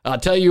 I'll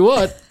tell you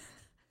what.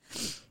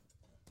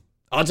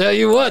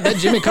 That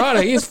Jimmy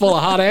Carter, he's full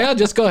of hot air.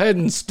 Just go ahead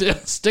and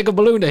stick a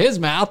balloon to his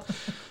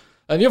mouth,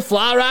 and you'll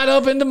fly right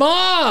up into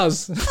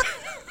Mars.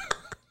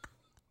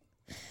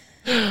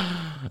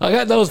 I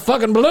got those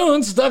fucking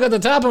balloons stuck at the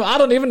top of them. I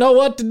don't even know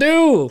what to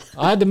do.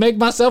 I had to make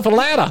myself a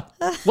ladder.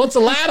 What's a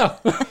ladder?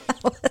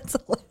 What's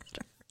a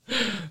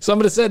ladder?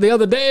 Somebody said the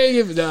other day,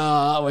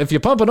 if you're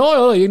pumping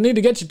oil, you need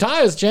to get your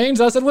tires changed.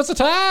 I said, what's a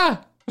tire?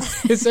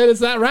 He said,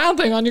 it's that round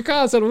thing on your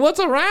car. I said, what's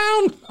a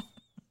round?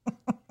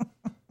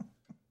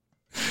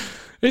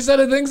 He said,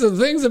 the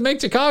things that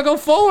make your car go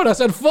forward. I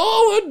said,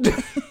 forward.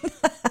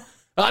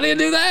 I didn't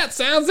do that.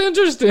 Sounds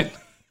interesting.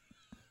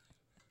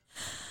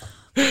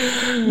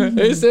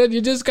 He said, you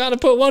just got to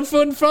put one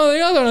foot in front of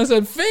the other. And I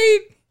said,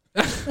 feet?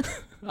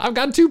 I've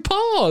got 2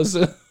 paws.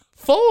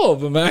 4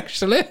 of them,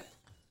 actually.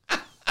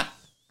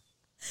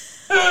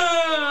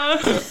 I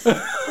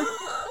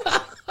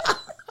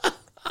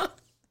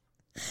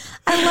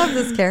love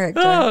this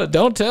character. Oh,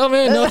 don't tell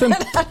me nothing.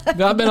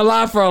 I've been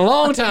alive for a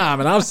long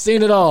time, and I've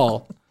seen it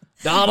all.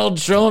 Donald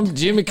Trump,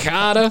 Jimmy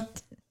Carter.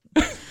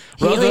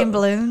 Helium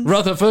balloons.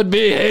 Rutherford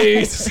B.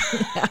 Hayes.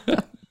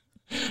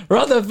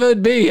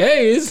 Rutherford B.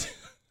 Hayes.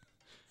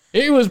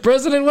 He was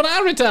president when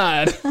I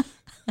retired.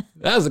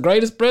 That was the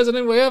greatest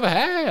president we ever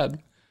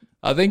had.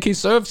 I think he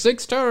served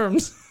 6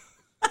 terms.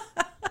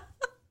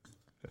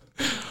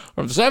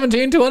 From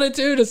 1722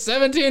 to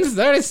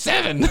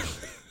 1737.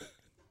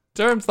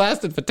 Terms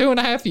lasted for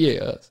 2.5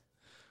 years.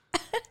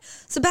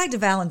 So back to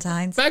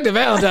Valentine's. Back to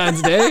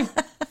Valentine's Day.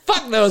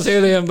 Fuck those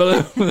helium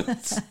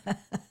balloons.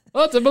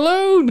 What's a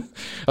balloon?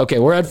 Okay,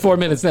 we're at 4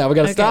 minutes now. We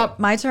got to stop.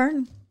 My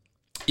turn?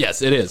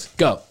 Yes, it is.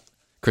 Go.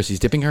 Chrissy's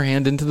dipping her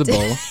hand into the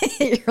bowl.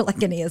 You're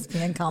like an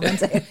ESPN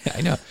commentator.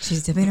 I know.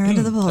 She's dipping her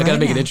into the bowl. I got to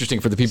make now. it interesting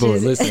for the people who are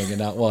listening and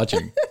not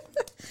watching.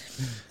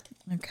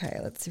 Okay,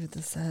 let's see what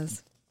this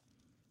says.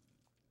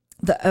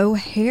 The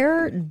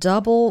O'Hare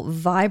double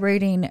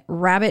vibrating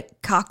rabbit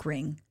cock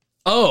ring.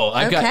 Oh,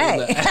 I've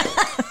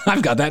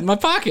got that in my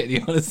pocket. You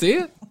want to see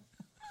it?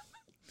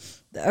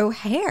 The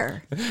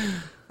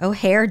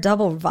O'Hare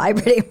double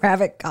vibrating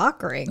rabbit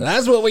cock ring.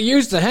 That's what we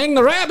used to hang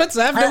the rabbits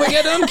after we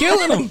get done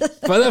killing them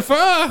for their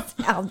fur.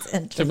 Sounds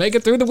interesting. To make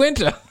it through the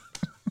winter.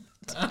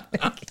 I'm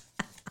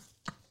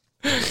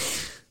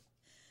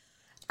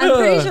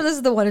pretty sure this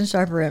is the one in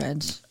Sharper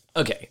Image.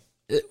 Okay.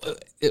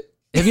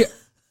 Have you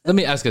Let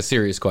me ask a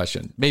serious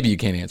question. Maybe you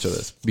can't answer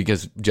this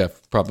because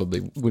Jeff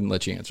probably wouldn't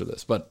let you answer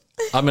this, but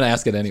I'm going to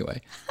ask it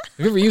anyway. Have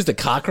you ever used a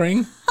cock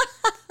ring?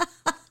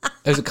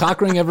 Has a cock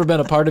ring ever been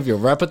a part of your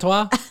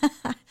repertoire?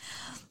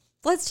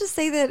 Let's just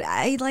say that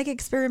I like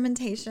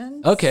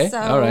experimentation. Okay, so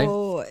all right.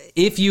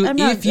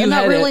 I'm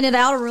not ruling it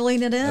out or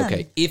ruling it in.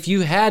 Okay, if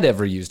you had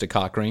ever used a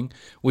cock ring,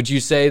 would you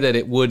say that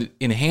it would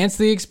enhance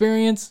the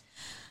experience?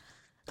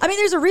 I mean,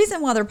 there's a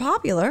reason why they're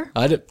popular.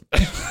 I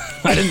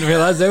didn't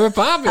realize they were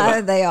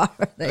popular. They are.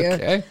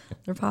 Okay.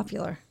 They're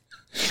popular.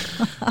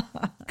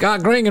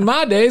 Cock ring in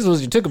my days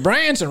was you took a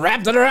branch and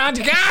wrapped it around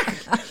your cock.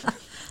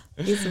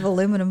 Piece of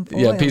aluminum foil.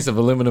 Yeah, piece of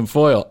aluminum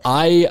foil.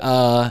 I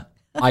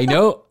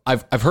know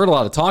I've heard a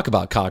lot of talk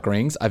about cock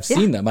rings. I've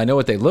seen them. I know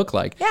what they look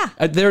like. Yeah.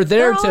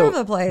 They're all over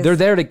the place. They're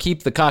there to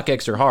keep the cock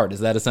extra hard. Is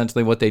that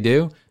essentially what they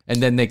do?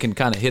 And then they can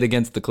kind of hit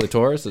against the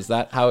clitoris. Is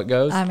that how it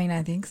goes? I mean,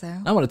 I think so.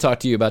 I want to talk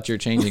to you about your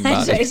changing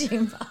body.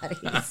 Changing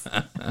bodies.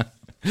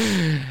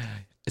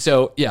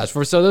 So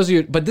those of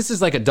you, but this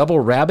is like a double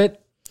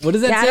rabbit. What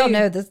does that say? I don't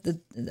know.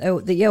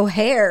 The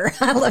O'Hare.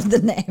 I love the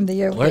name,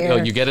 the O'Hare. Oh,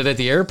 you get it at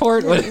the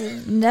airport?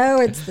 No,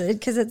 it's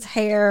because it's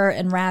hare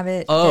and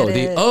rabbit. Oh,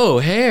 the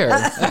O'Hare.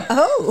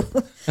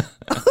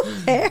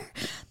 O'Hare.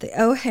 The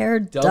O'Hare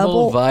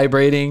double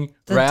vibrating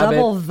rabbit.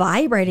 Double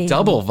vibrating.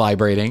 Double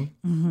vibrating.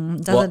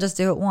 Doesn't just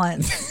do it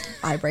once.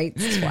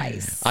 Vibrates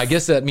twice. I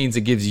guess that means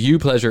it gives you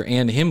pleasure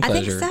and him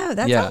pleasure. I think so.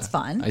 That sounds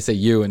fun. I say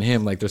you and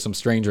him like there's some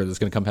stranger that's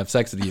going to come have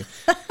sex with you.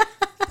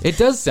 It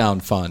does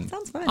sound fun.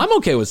 Sounds fun. I'm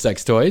okay with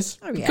sex toys.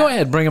 Oh, yeah. Go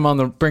ahead, bring them on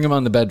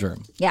the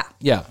bedroom. Yeah.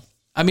 Yeah.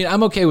 I mean,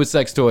 I'm okay with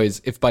sex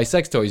toys. If by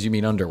sex toys you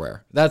mean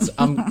underwear,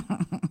 I'm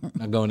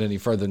not going any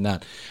further than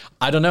that.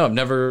 I don't know.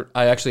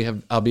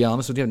 I'll be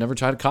honest with you, I've never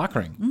tried a cock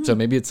ring. So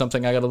maybe it's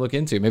something I got to look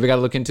into. Maybe I got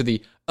to look into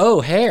the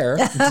O'Hare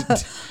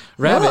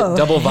rabbit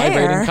double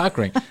vibrating cock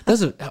ring.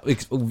 That's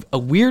a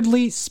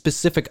weirdly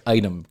specific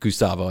item,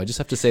 Gustavo. I just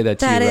have to say that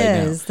to you right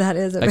now. That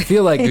is. I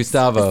feel like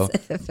Gustavo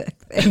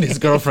and his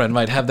girlfriend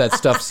might have that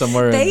stuff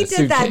somewhere in the suitcase.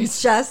 They did that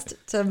just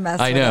to mess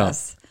with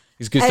us.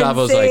 Because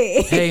Gustavo's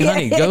like, hey,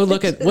 honey, go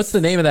look at, what's the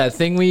name of that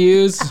thing we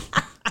use?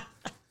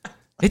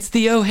 It's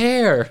the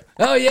O'Hare.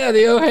 Oh, yeah,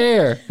 the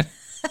O'Hare.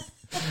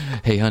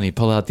 Hey, honey,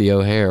 pull out the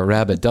O'Hare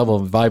rabbit double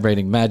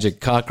vibrating magic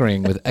cock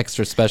ring with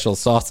extra special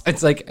sauce.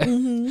 It's like,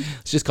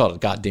 Let's just call it a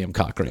goddamn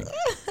cock ring.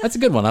 That's a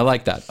good one. I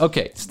like that.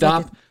 Okay,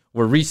 stop.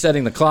 We're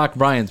resetting the clock.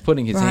 Brian's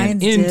putting his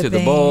hand into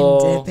the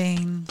bowl.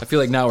 Dipping. I feel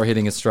like now we're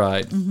hitting a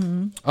stride.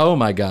 Oh,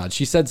 my God.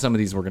 She said some of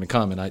these were going to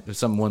come, and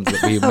some ones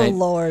that we made. Oh,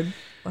 Lord.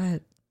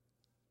 What?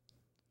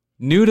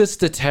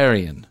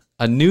 Nudistitarian.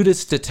 A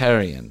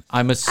nudistitarian.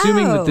 I'm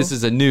assuming that this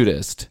is a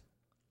nudist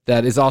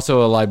that is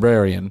also a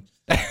librarian.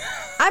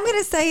 I'm going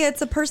to say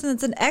it's a person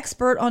that's an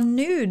expert on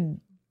nude.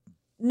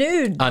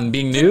 On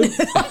being nude?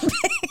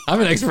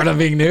 I'm an expert on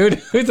being nude.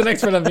 Who's an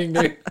expert on being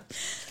nude?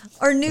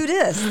 Or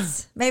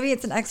nudists. Maybe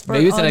it's an expert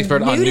on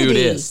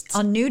nudists.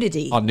 On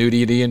nudity. On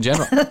nudity in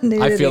general.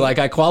 I feel like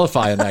I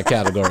qualify in that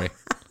category.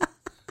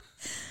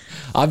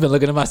 I've been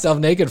looking at myself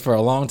naked for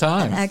a long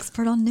time. An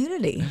expert on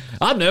nudity.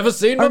 I've never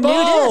seen my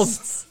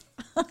balls.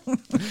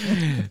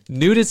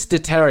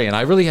 Nudistitarian.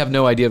 I really have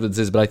no idea what this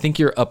is, but I think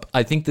you're up.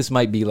 I think this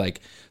might be like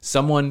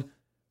someone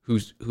who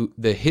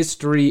the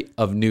history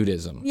of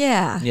nudism.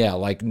 Yeah. Yeah,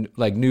 like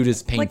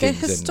nudist paintings. Like a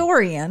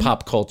historian. And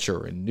pop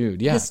culture and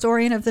nude. Yeah.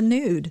 Historian of the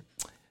nude.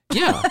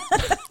 Yeah.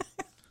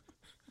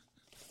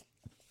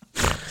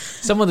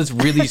 Someone that's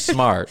really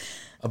smart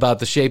about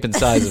the shape and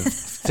size of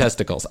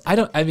testicles.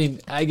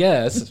 I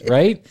guess,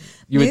 right?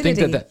 You would think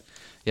that.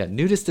 Yeah,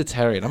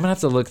 nudistitarian. I'm going to have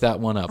to look that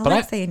one up. I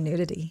like saying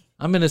nudity.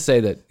 I'm going to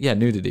say that,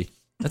 nudity.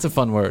 That's a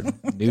fun word.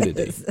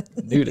 Nudity.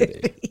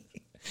 Nudity.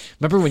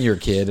 Remember when you were a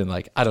kid and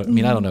I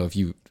don't know if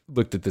you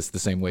looked at this the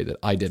same way that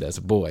I did as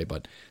a boy,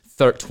 but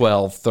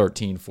 12,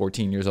 13,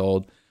 14 years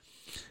old.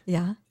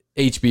 Yeah.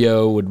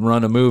 HBO would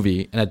run a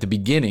movie, and at the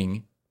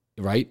beginning,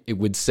 right, it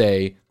would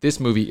say, this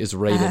movie is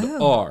rated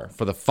R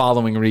for the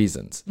following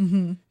reasons.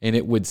 Mm-hmm. And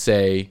it would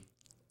say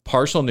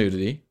partial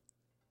nudity.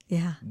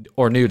 Yeah.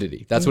 Or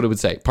nudity. That's what it would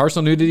say.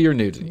 Partial nudity or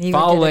nudity.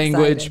 Foul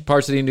language,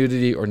 partially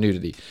nudity or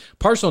nudity.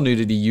 Partial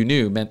nudity, you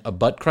knew, meant a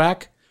butt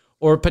crack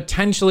or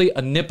potentially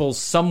a nipple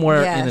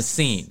somewhere in a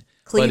scene.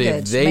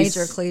 Cleavage.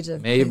 Major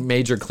cleavage.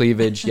 Major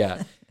cleavage,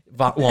 yeah.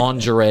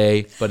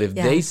 Lingerie. But if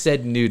they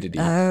said nudity,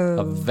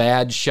 a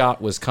vag shot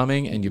was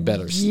coming and you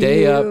better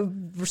stay up.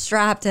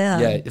 Strapped in.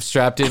 Yeah,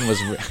 strapped in was...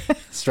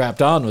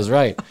 strapped on was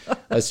right.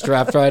 I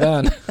strapped right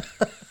on.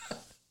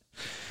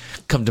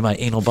 Come to my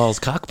anal balls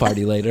cock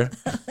party later.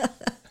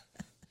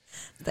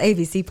 The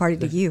ABC party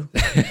to you.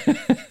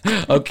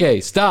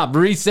 Okay, stop,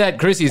 reset.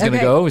 Chrissy's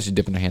gonna go. She's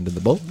dipping her hand in the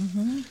bowl.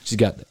 Mm-hmm.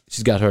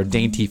 She's got her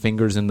dainty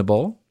fingers in the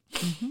bowl.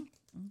 Mm-hmm.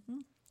 Mm-hmm.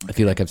 I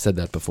feel like I've said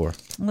that before.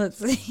 Let's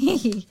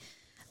see.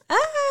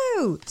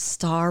 Oh,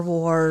 Star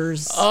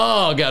Wars.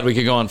 Oh God, we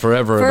could go on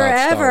forever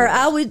about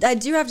Star Wars. I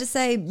do have to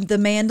say, The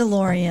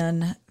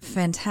Mandalorian,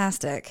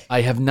 fantastic.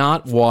 I have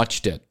not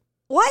watched it.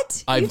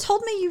 What? You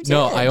told me you did.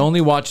 No, I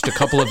only watched a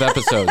couple of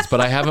episodes, but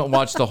I haven't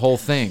watched the whole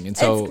thing. And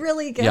so it's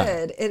really good.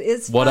 Yeah, it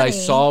is funny. What I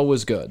saw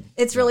was good.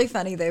 It's really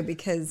funny though,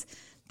 because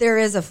there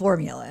is a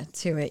formula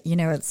to it. You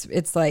know,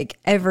 it's like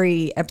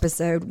every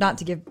episode, not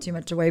to give too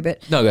much away,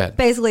 but no, go ahead.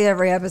 Basically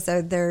every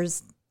episode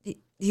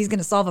he's going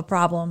to solve a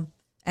problem,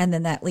 and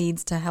then that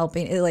leads to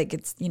helping.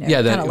 It's, you know,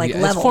 kind of like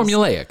levels. It's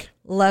formulaic.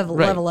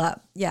 Level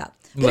up. Yeah.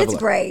 But it's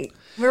great.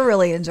 We're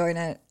really enjoying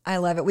it. I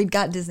love it. We've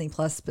got Disney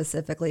Plus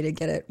specifically to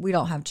get it. We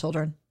don't have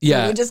children.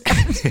 Yeah. So we just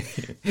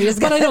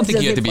but I don't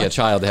think you have to be a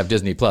child to have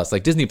Disney Plus.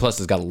 Like Disney Plus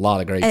has got a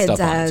lot of great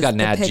stuff on it. It's got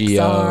Nat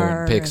Geo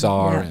and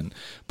Pixar. And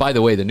by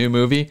the way, the new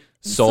movie,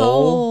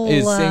 Soul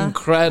is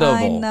incredible.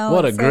 I know,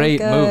 what a great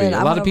movie.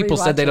 A lot of people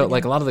said they don't it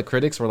like. A lot of the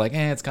critics were like,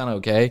 it's kind of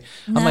okay.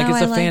 I'm No, like, it's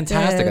I a liked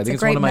fantastic. it. I think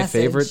it's a one of my great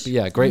favorite. message.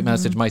 Yeah, great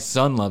message. My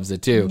son loves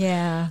it too.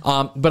 Yeah.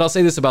 But I'll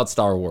say this about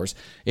Star Wars.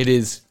 It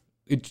is.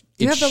 You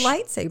have the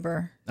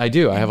lightsaber. I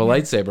do. I have a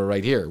lightsaber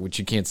right here, which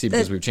you can't see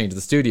because we've changed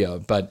the studio.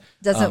 But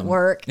doesn't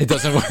work. It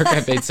doesn't work. I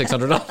paid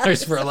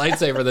 $600 for a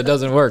lightsaber that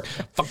doesn't work.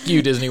 Fuck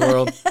you, Disney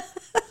World.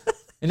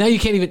 And now you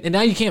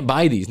can't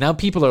buy these. Now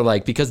people are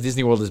like, because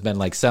Disney World has been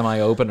like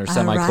semi-open or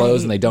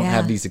semi-closed, and they don't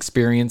have these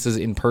experiences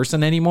in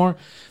person anymore.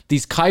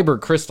 These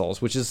Kyber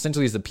crystals, which is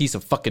essentially is the piece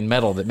of fucking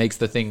metal that makes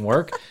the thing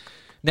work.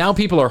 Now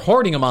people are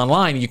hoarding them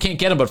online, and you can't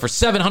get them, but for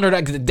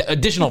 $700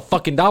 additional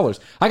fucking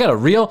dollars. I got a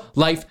real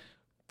life-size.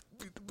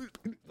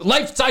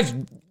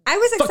 I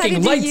was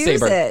excited to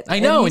use it. I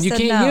know, and you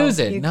can't use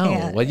it. You no,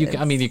 can't. well, you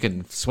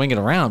can swing it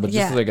around, but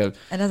just like it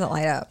doesn't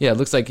light up. Yeah, it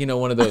looks like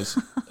one of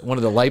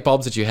the light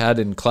bulbs that you had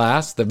in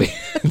class that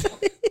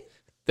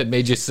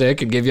made you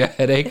sick and gave you a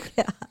headache.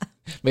 Yeah.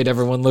 Made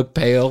everyone look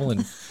pale,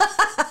 and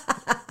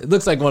it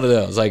looks like one of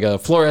those, like a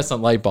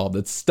fluorescent light bulb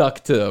that's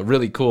stuck to a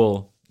really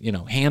cool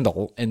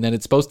handle, and then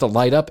it's supposed to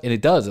light up, and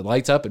it does. It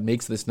lights up, it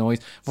makes this noise,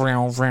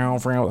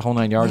 the whole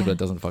 9 yards, but it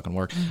doesn't fucking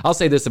work. I'll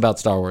say this about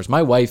Star Wars.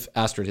 My wife,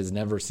 Astrid, has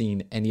never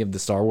seen any of the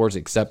Star Wars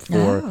except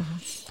for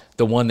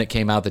the one that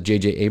came out that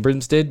J.J.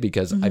 Abrams did,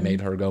 because I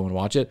made her go and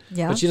watch it.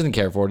 Yeah. But she doesn't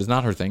care for it. It's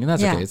not her thing, and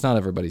that's okay. It's not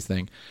everybody's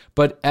thing.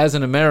 But as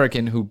an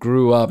American who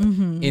grew up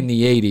in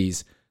the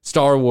 80s,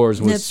 Star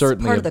Wars was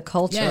certainly part of the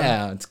culture.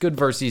 Yeah, it's good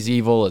versus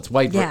evil. It's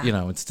white,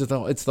 it's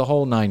the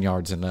whole 9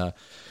 yards, and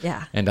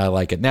and I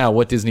like it. Now,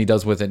 what Disney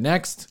does with it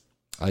next,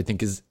 I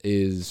think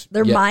is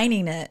they're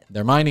mining it.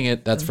 They're mining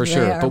it, that's for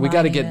sure. But we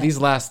got to get these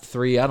last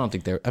three. I don't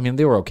think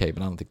they were okay,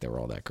 but I don't think they were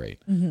all that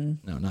great.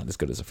 No, not as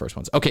good as the first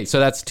ones. Okay,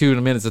 so that's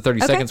 2 minutes and 30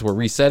 seconds. We're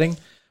resetting.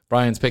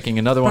 Brian's picking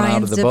another one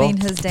out of the bowl. Brian's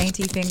dipping his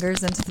dainty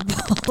fingers into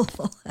the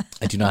bowl.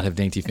 I do not have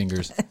dainty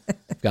fingers.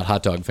 I've got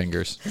hot dog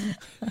fingers.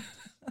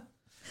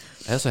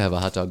 I also have a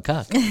hot dog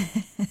cock.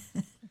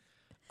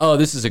 Oh,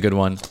 this is a good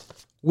one.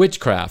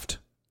 Witchcraft.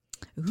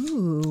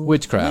 Ooh.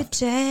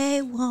 Witchcraft. Witch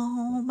a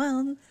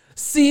woman.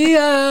 See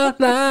a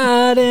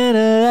light in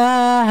her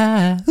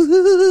eye.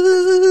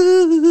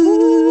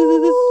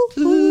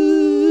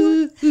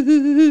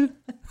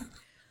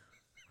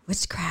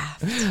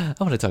 Witchcraft. I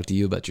want to talk to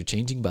you about your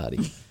changing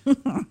body.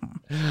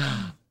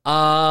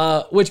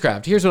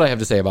 Witchcraft. Here's what I have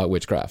to say about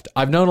witchcraft.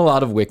 I've known a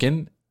lot of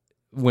Wiccan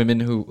women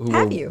who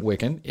were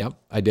Wiccan. Yep,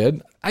 I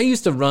did. I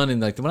used to run in,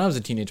 like, when I was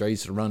a teenager, I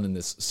used to run in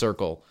this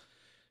circle.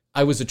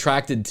 I was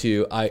attracted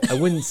to, I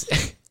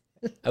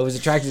was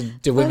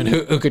attracted to women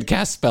who could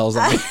cast spells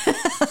on me.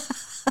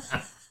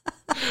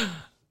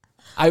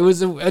 I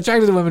was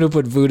attracted to women who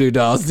put voodoo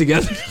dolls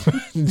together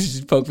and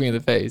just poke me in the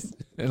face.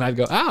 And I'd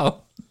go,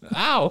 ow,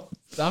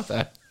 stop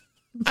that.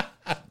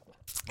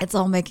 It's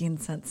all making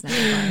sense now,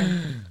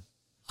 Brian.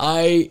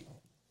 I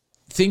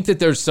think that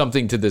there's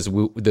something to this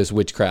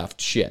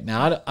witchcraft shit.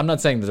 Now, I'm not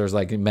saying that there's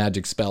like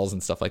magic spells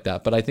and stuff like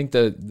that, but I think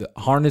the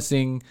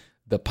harnessing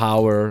the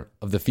power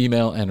of the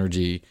female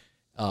energy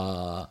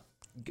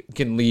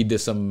can lead to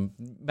some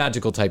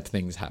magical type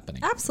things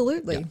happening.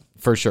 Absolutely. Yeah,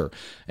 for sure.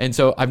 And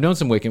so I've known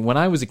some Wiccan. When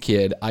I was a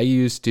kid, I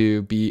used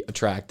to be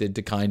attracted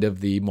to kind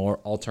of the more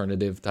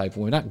alternative type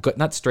women,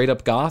 not straight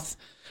up goth,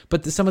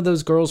 but some of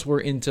those girls were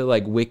into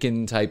like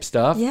Wiccan type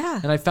stuff. Yeah.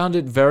 And I found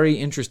it very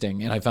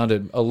interesting, and I found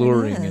it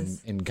alluring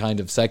and kind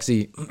of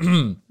sexy.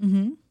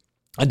 Mm-hmm.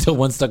 Until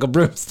one stuck a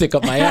broomstick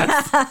up my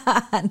ass.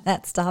 And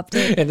that stopped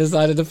it. And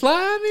decided to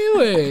fly me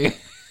away.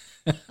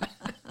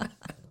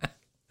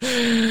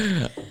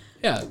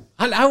 Yeah.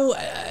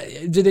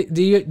 Do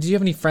you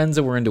have any friends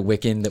that were into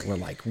Wiccan that were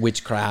like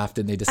witchcraft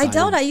and they decided? I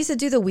don't. I used to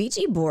do the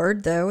Ouija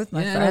board though with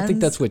my friends. I don't think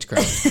that's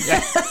witchcraft.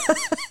 Yeah.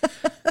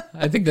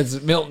 I think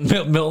that's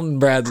Milton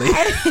Bradley.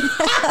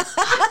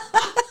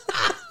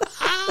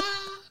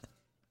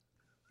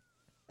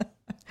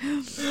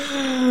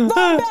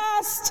 The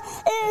best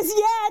is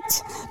yet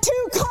to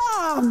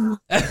come.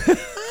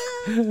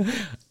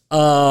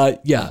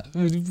 Yeah.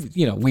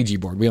 Ouija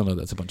board. We all know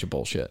that's a bunch of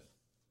bullshit.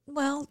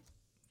 Well,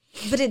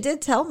 but it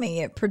did tell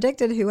me. It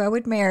predicted who I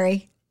would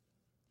marry.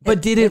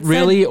 But did it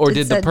really, or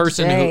did the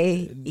person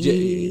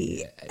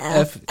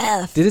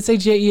J-E-F-F. Did it say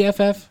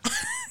J-E-F-F?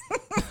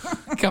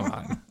 Come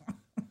on.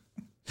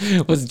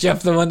 Was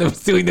Jeff the one that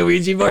was doing the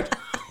Ouija board?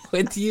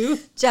 with you.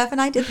 Jeff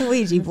and I did the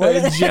Ouija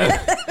board.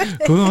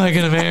 Jeff, who am I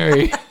going to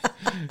marry?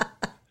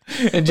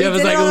 And Jeff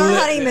is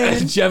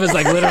like, Jeff is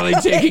like literally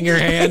taking your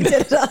hand. We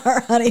did it on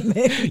our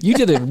honeymoon. You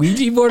did a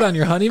Ouija board on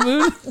your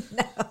honeymoon?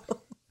 No.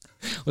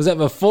 Was that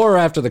before or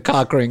after the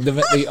cock ring?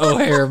 The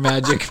O'Hare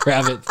Magic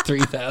Rabbit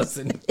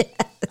 3000. Yes.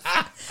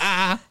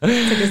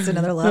 Took us to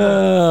another level.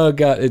 Oh,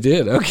 God, it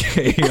did.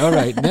 Okay. All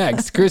right.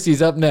 Next.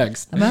 Chrissy's up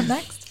next. I'm up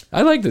next.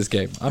 I like this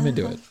game. I'm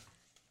into it.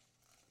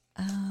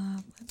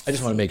 I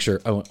just want to make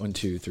sure. I want 1,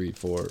 2, 3,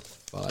 4,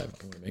 5. I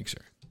want to make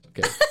sure.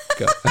 Okay.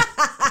 Go.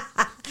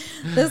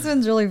 This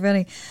one's really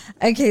funny.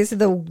 Okay. So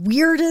the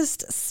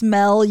weirdest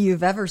smell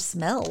you've ever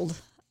smelled.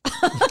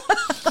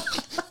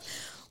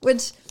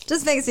 Which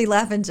just makes me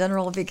laugh in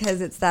general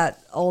because it's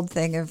that old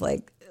thing of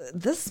like,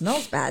 this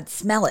smells bad.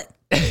 Smell it.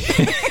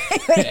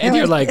 And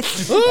you're like,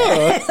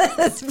 oh.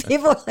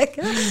 People are like,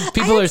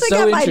 people I are so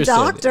got my interested.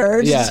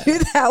 doctor to do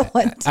that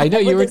one time. I know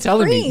you were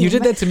telling me. You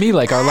did cream. that to me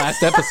like our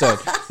last episode.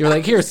 You were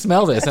like, here,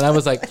 smell this. And I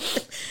was like,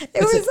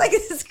 It was like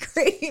this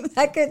cream.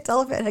 I couldn't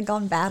tell if it had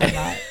gone bad or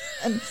not.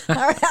 And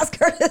I would ask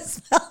her to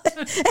smell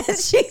it, and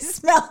she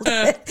smelled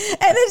it.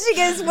 And then she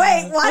goes,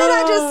 wait, why did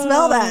I just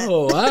smell that?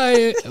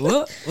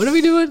 Oh, what are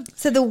we doing?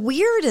 So the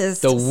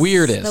weirdest. The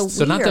weirdest.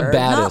 So not the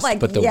baddest,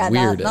 but the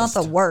weirdest. Not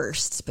the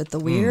worst, but the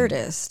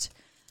weirdest.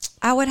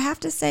 I would have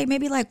to say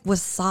maybe like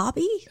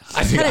wasabi.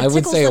 I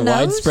would say a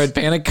widespread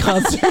panic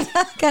concert.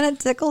 Kind of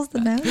tickles the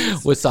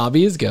nose.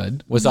 Wasabi is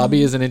good.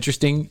 Wasabi is an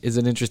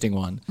interesting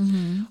one.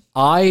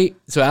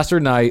 So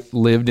Astrid and I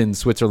lived in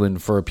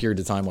Switzerland for a period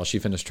of time while she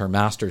finished her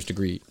master's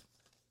degree.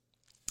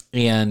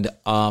 And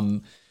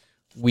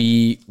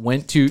we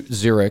went to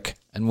Zurich,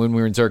 and when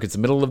we were in Zurich, it's the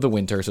middle of the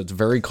winter, so it's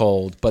very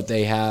cold, but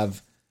they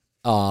have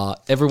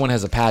everyone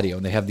has a patio,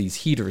 and they have these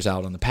heaters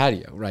out on the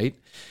patio, right?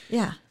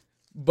 Yeah.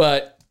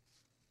 But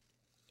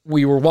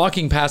we were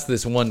walking past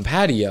this one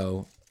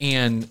patio,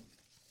 and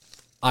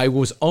I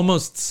was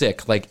almost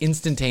sick, like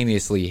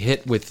instantaneously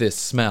hit with this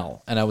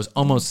smell, and I was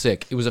almost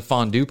sick. It was a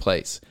fondue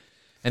place,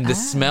 and the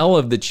smell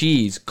of the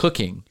cheese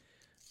cooking,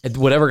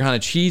 whatever kind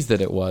of cheese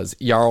that it was,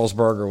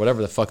 Jarlsberg or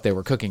whatever the fuck they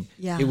were cooking,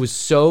 it was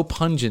so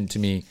pungent to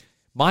me.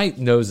 My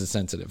nose is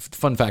sensitive.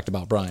 Fun fact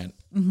about Brian.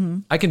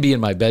 I can be in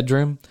my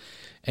bedroom,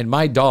 and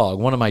my dog,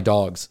 one of my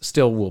dogs,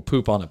 still will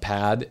poop on a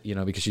pad,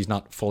 because she's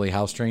not fully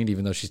house trained,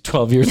 even though she's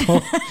 12 years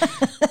old.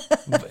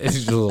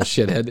 She's a little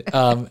shithead.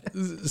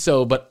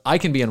 But I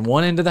can be in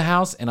one end of the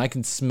house and I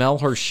can smell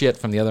her shit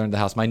from the other end of the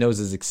house. My nose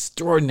is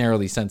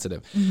extraordinarily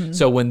sensitive.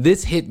 So when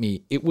this hit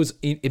me,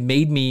 it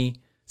made me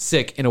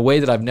sick in a way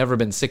that I've never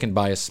been sickened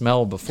by a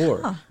smell before.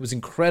 It was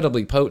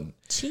incredibly potent.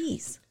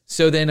 Jeez.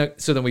 So then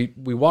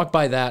we walk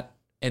by that.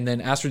 And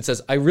then Astrid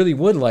says, I really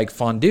would like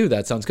fondue.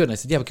 That sounds good. And I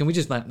said, yeah, but can we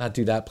just not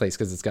do that place?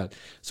 Because it's got,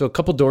 so a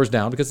couple doors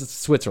down, because it's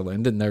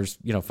Switzerland and there's,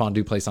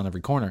 fondue place on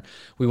every corner.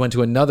 We went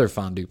to another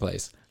fondue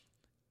place.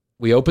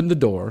 We opened the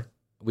door.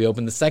 We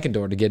opened the second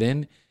door to get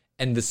in.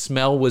 And the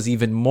smell was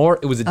even more,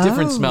 it was a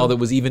different smell that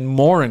was even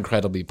more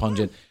incredibly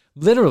pungent.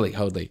 Literally,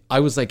 Hoadley,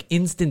 I was like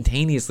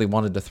instantaneously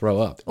wanted to throw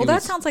up. Well,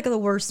 that sounds like the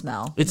worst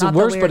smell. It's the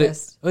worst, but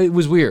it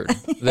was weird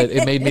that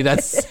it made me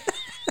that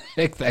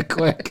sick that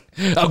quick.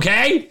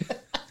 Okay.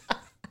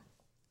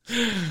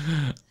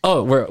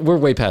 Oh, we're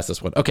way past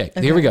this one. Okay,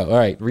 here we go. All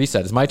right,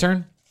 reset. It's my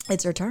turn?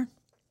 It's your turn.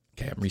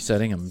 Okay, I'm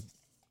resetting. I'm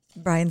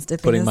Brian's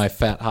dipping putting my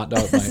fat hot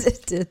dog, my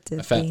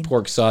fat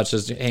pork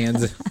sausage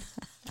hands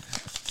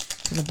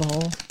in the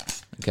bowl.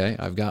 Okay,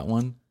 I've got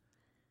one.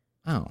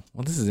 Oh,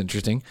 well, this is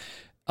interesting.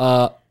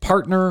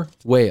 Partner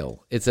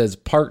whale. It says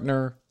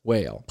partner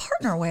whale.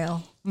 Partner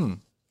whale.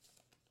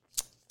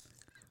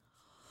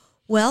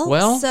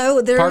 Well,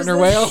 so there's partner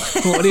whale.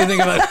 What do you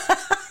think about it?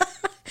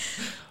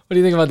 What do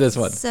you think about this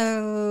one?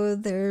 So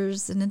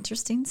there's an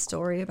interesting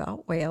story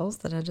about whales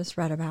that I just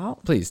read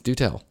about. Please do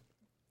tell.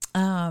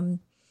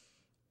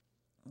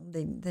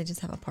 They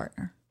just have a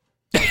partner.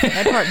 They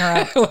partner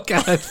up. Oh,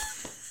 God.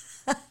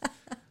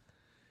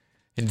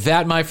 And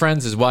that, my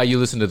friends, is why you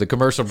listen to the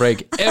commercial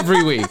break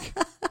every week.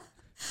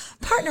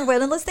 Partner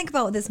whale. And let's think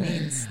about what this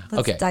means.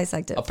 Let's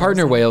dissect it. A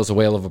partner whale is a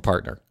whale of a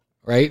partner,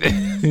 right?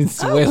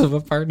 It's a whale of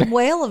a partner.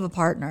 Whale of a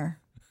partner.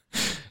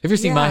 Have you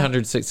seen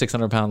My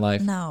 600 Pound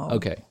Life? No.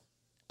 Okay.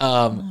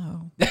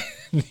 No.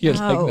 You're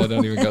like, no,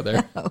 don't even go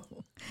there. No.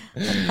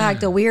 In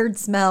fact, a weird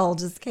smell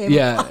just came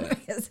upon me.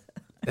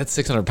 That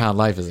 600 Pound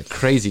Life is a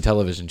crazy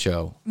television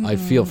show. I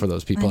feel for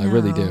those people. I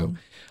really do.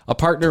 A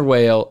partner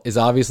whale is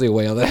obviously a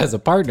whale that has a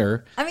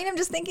partner. I mean, I'm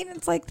just thinking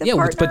it's like the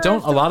partner. But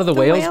don't a lot of the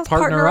whales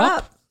partner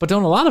up? But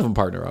don't a lot of them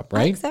partner up,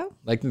 right? I think so.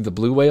 Like the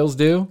blue whales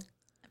do?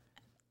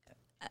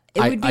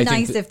 It would be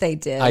nice if they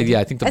did.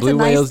 I think the blue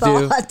whales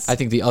do. I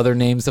think the other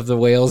names of the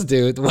whales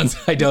do. The ones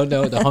I don't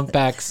know, the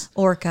humpbacks.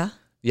 Orca.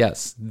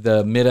 Yes,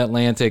 the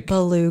mid-Atlantic.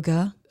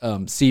 Beluga.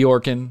 Sea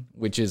orcan,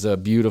 which is a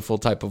beautiful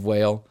type of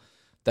whale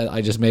that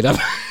I just made up.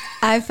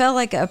 I felt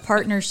like a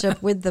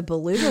partnership with the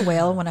beluga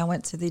whale when I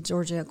went to the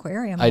Georgia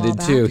Aquarium. I did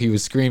too. He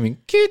was screaming,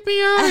 "Get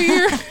me out of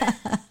here!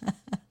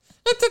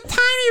 It's a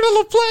tiny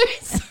little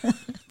place.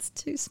 It's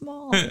too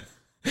small. Turn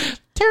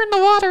the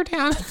water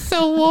down. It's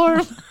so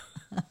warm."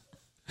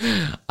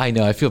 I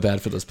know. I feel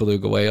bad for those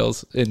beluga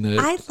whales. I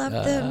love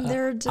them.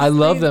 They're just, I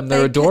love them.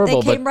 They're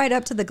adorable. They came right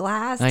up to the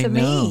glass to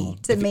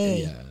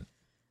me. Yeah.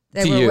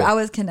 I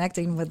was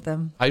connecting with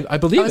them. I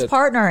believe it. I was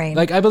partnering.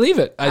 Like, I believe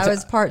it. I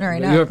was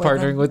partnering. You were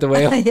partnering with the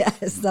whale?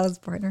 Yes, I was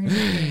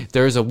partnering.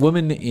 There's a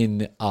woman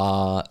in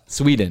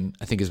Sweden,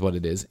 I think is what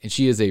it is. And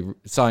she is a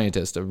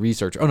scientist, a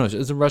researcher. Oh, no,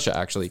 it's in Russia,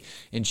 actually.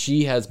 And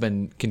she has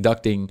been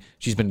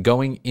she's been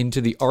going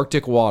into the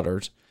Arctic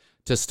waters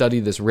to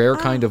study this rare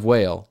kind of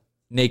whale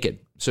naked.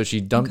 So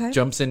she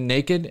jumps in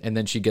naked, and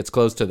then she gets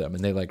close to them,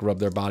 and they like rub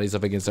their bodies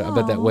up against her. I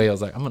bet that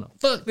whale's like, I'm gonna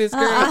fuck this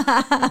girl.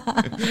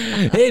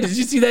 Hey, did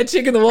you see that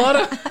chick in the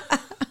water?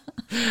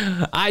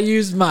 I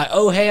used my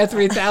O'Hare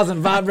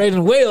 3000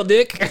 vibrating whale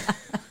dick.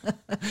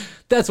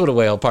 That's what a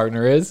whale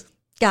partner is.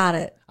 Got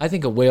it. I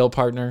think a whale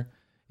partner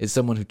is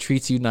someone who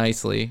treats you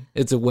nicely.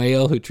 It's a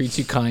whale who treats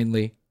you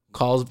kindly,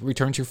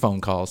 returns your phone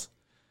calls,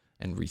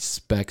 and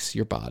respects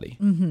your body.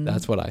 Mm-hmm.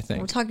 That's what I think.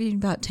 We're talking to you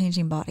about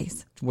changing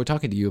bodies. We're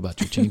talking to you about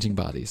your changing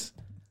bodies.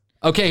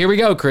 Okay, here we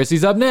go.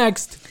 Chrissy's up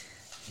next.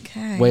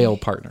 Okay. Whale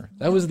partner.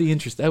 That was the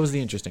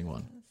interesting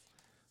one.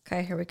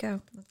 Okay, here we go.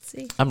 Let's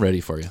see. I'm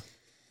ready for you.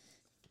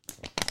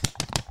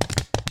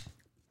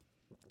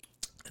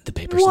 The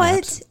paper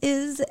snaps. What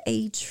is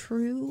a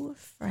true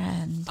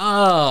friend?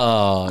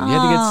 Oh, you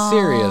had to get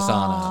serious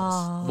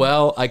on us.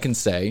 Well, I can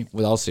say,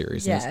 with all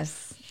seriousness,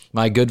 yes.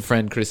 My good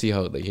friend Chrissy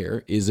Hoadley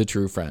here is a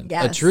true friend.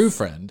 Yes. A true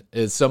friend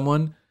is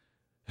someone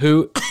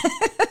who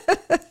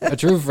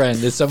follows you into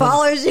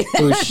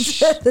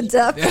the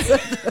depths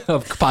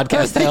of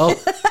podcast hell.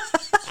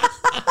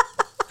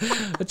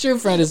 A true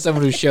friend is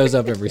someone who shows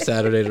up every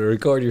Saturday to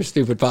record your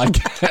stupid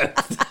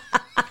podcast,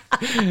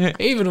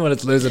 even when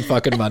it's losing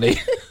fucking money.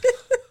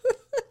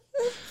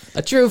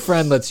 A true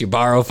friend lets you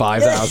borrow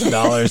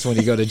 $5,000 when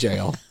you go to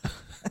jail.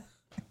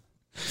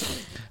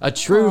 A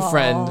true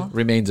friend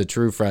remains a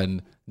true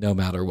friend no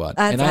matter what.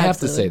 That's and I have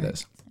to say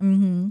this.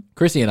 Mm-hmm.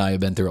 Chrissy and I have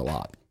been through a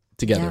lot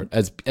together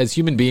as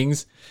human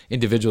beings,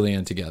 individually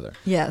and together.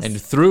 Yes. And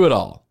through it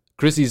all,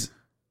 Chrissy's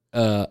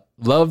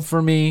love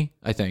for me,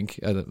 I think,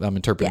 I'm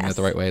interpreting that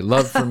the right way.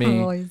 Love for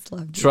me,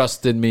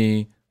 trust in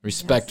me,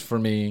 respect for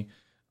me,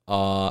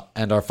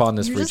 and our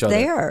fondness for each other.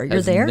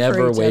 You're there never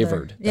for each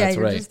wavered. Other. Yeah, That's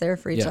you're right. just there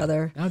for each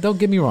other. Now, don't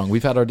get me wrong.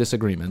 We've had our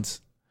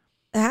disagreements.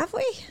 Have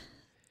we?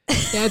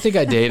 Yeah, I think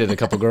I dated a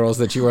couple girls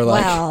that you were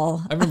like,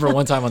 well, I remember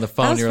one time on the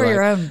phone, you were like,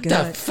 your own good.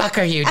 The fuck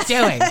are you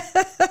doing?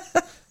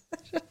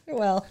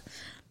 Well,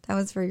 that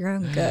was for your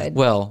own good.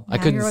 Well, now I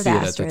couldn't see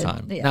Astrid. it at the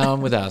time. Yeah. Now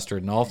I'm with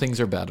Astrid and all things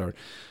are better.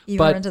 You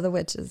were into the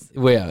witches.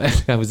 Well, yeah,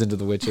 I was into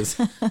the witches.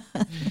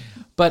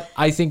 But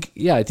I think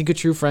a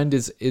true friend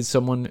is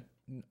someone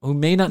who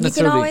may not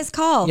necessarily. You can always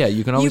call. Yeah,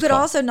 you can always call. You could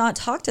also not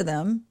talk to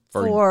them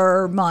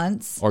for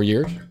months. Or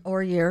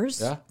years.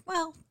 Yeah.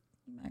 Well,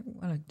 I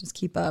want to just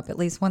keep up at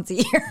least once a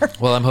year.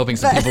 Well, I'm hoping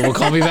some people will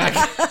call me back.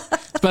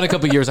 It's been a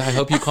couple of years. I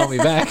hope you call me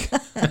back.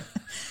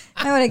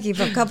 I want to keep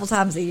up a couple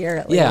times a year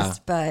at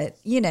least. But,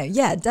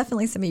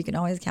 definitely somebody you can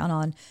always count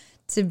on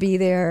to be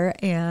there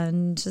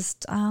and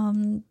just...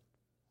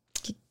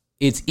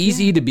 It's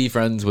easy to be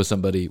friends with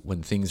somebody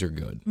when things are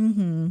good.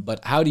 Mm-hmm.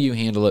 But how do you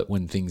handle it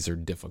when things are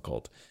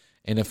difficult?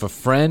 And if a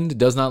friend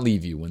does not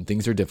leave you when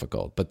things are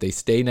difficult, but they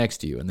stay next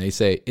to you and they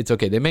say, it's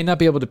okay. They may not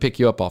be able to pick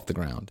you up off the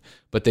ground,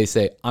 but they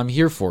say, I'm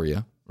here for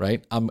you,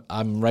 right? I'm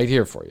right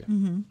here for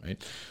you,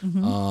 right?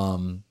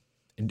 Mm-hmm.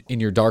 In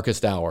your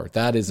darkest hour,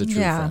 that is a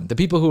true friend. The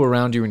people who are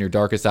around you in your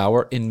darkest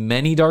hour, in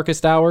many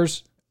darkest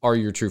hours, are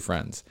your true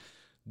friends.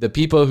 The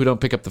people who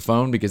don't pick up the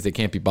phone because they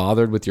can't be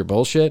bothered with your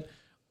bullshit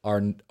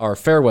are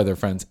fair weather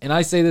friends. And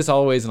I say this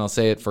always, and I'll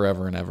say it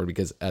forever and ever,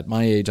 because at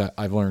my age,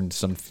 I've learned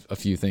a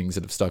few things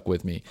that have stuck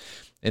with me.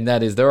 And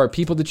that is, there are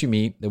people that you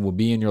meet that will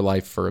be in your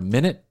life for a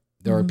minute.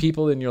 There are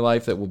people in your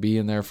life that will be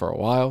in there for a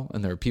while,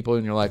 and there are people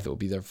in your life that will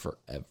be there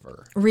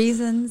forever.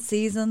 Reason,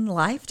 season,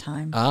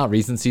 lifetime.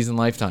 Reason, season,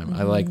 lifetime.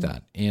 I like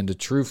that. And a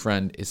true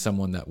friend is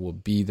someone that will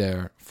be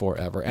there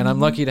forever. And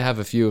I'm lucky to have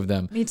a few of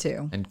them. Me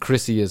too. And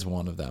Chrissy is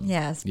one of them.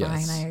 Yes,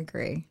 Brian, I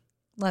agree.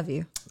 Love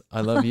you.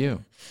 I love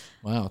you.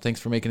 Wow, thanks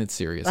for making it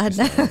serious. I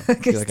know. I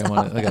feel like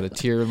I got a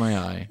tear in my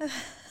eye.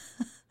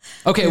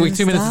 Okay, wait,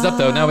 2 minutes is up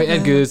though. Now we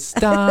end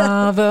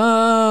Gustavo.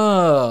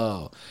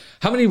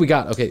 How many we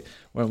got? Okay,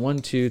 we're at 1,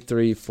 2,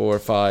 3, 4,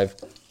 5,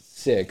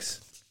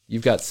 6.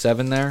 You've got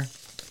 7 there.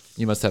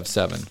 You must have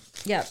 7.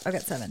 Yep, I've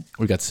got 7.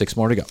 We got 6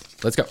 more to go.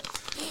 Let's go.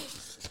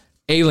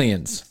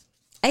 Aliens.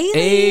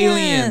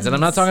 Aliens. And I'm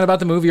not talking about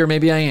the movie, or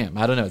maybe I am.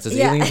 I don't know. It says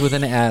aliens with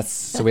an S,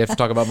 so we have to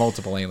talk about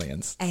multiple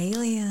aliens.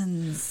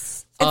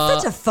 Aliens.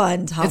 It's such a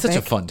fun topic. It's such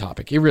a fun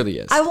topic. It really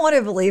is. I want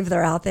to believe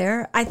they're out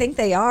there. I think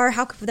they are.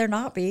 How could there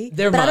not be?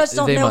 But I just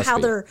don't know how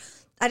they're.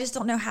 I just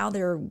don't know how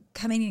they're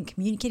coming and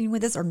communicating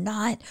with us or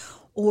not,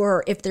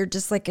 or if they're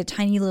just like a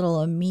tiny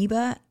little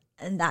amoeba,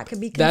 and that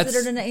could be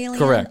considered an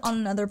alien on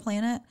another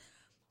planet.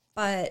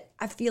 But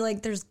I feel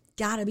like there's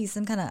got to be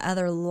some kind of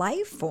other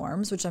life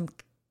forms, which I'm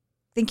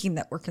thinking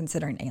that we're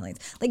considering aliens.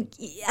 Like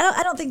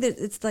I don't think that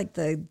it's like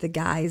the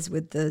guys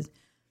with the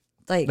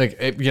Like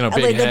big the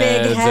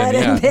heads, head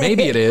and big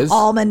maybe it is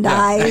almond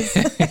eyes.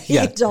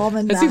 Yeah, Huge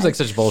almond it seems eyes. like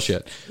such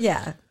bullshit.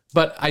 Yeah.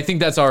 But I think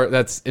that's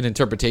an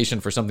interpretation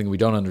for something we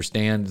don't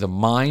understand. The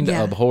mind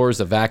abhors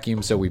a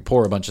vacuum, so we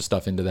pour a bunch of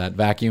stuff into that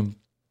vacuum.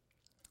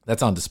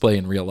 That's on display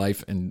in real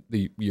life in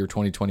the year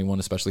 2021,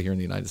 especially here in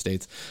the United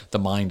States. The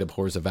mind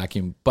abhors a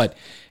vacuum. But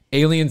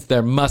aliens,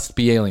 there must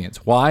be aliens.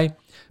 Why?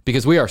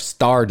 Because we are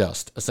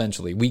stardust,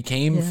 essentially. We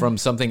came from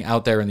something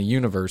out there in the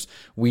universe.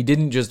 We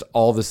didn't just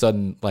all of a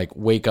sudden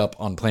wake up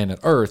on planet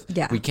Earth.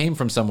 Yeah. We came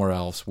from somewhere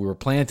else. We were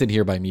planted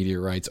here by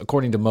meteorites,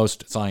 according to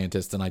most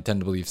scientists, and I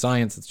tend to believe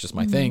science. It's just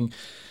my thing.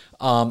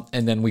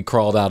 And then we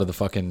crawled out of the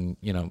fucking,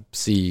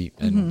 sea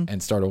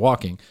and started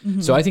walking.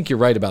 So I think you're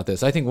right about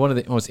this. I think one of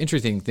the most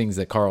interesting things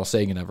that Carl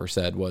Sagan ever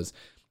said was,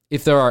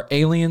 if there are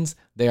aliens,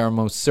 they are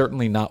most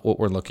certainly not what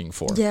we're looking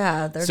for.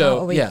 Yeah, they're not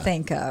what we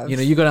think of.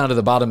 You go down to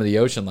the bottom of the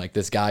ocean, like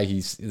this guy,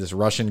 this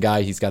Russian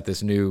guy, he's got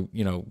this new,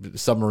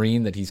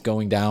 submarine that he's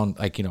going down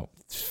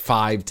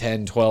 5,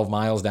 10, 12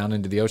 miles down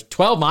into the ocean.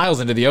 12 miles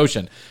into the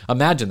ocean.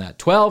 Imagine that.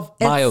 12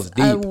 miles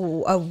deep. A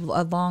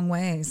long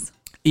ways.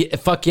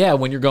 Fuck yeah,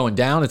 when you're going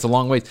down, it's a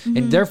long ways.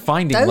 And they're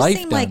finding those life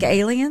seem down like there.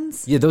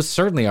 aliens. Yeah, those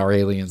certainly are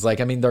aliens.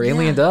 They're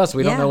alien to us.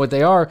 We don't know what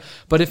they are.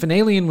 But if an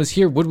alien was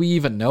here, would we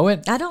even know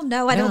it? I don't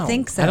know. I don't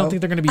think so. I don't think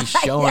they're going to be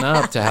showing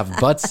up to have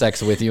butt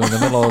sex with you in the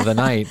middle of the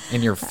night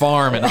in your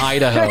farm in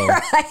Idaho.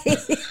 Right.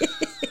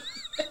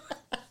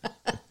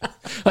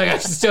 I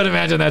just don't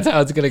imagine that's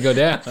how it's going to go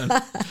down.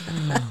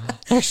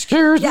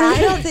 Excuse me. Yeah,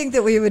 I don't think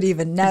that we would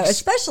even know,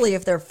 especially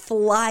if they're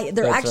They're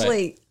That's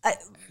actually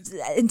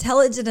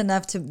intelligent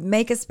enough to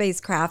make a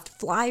spacecraft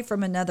fly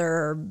from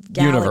another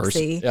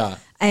galaxy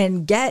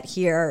and get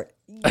here.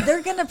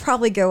 They're going to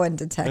probably go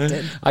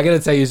undetected. I got to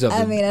tell you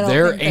something.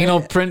 Their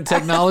anal print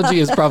technology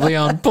is probably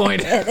on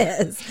point. It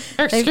is.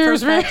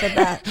 Excuse me.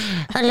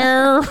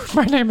 Hello,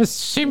 my name is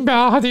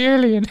Simba the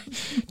alien.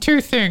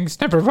 2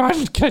 things. Number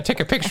 1, can I take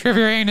a picture of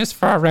your anus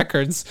for our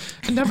records?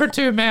 And number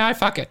 2, may I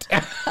fuck it?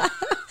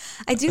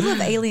 I do love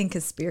alien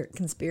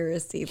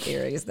conspiracy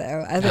theories,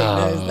 though. I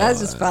think that's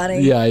just funny.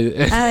 Yeah, I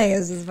think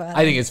it's just funny.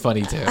 I think it's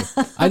funny too.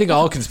 I think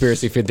all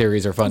conspiracy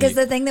theories are funny. Because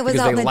the thing that was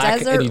out in the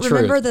desert,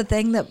 remember the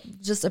thing that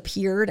just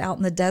appeared out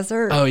in the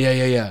desert? Oh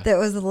yeah. That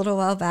was a little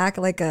while back,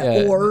 like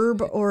a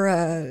orb or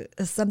a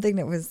something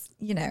that was,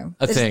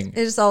 a thing.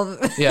 It just all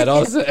it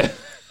all.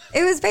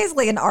 It was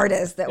basically an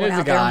artist that went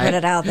out there and put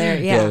it out there.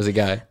 Yeah, it was a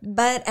guy.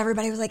 But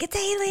everybody was like, "It's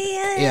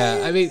alien."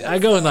 Yeah, I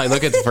go and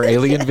look at for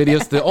alien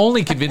videos. The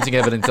only convincing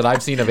evidence that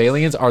I've seen of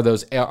aliens are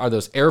those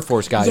Air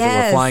Force guys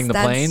that were flying the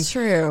planes.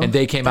 True. And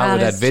they came out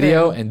with that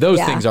video, and those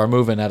things are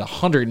moving at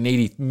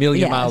 180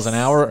 million miles an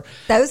hour.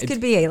 Those could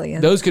be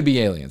aliens. Those could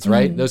be aliens,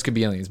 right? Those could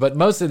be aliens. But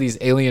most of these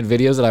alien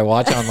videos that I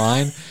watch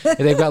online,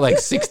 they've got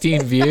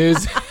 16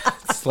 views.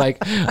 It's like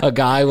a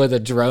guy with a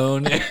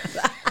drone.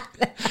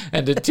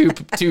 And two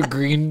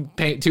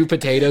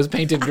potatoes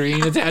painted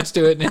green attached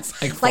to it, and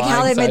it's like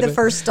how they made the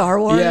first Star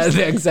Wars.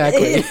 Yeah,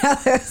 exactly.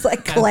 It's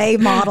like clay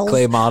models,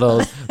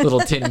 little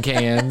tin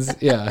cans.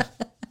 Yeah.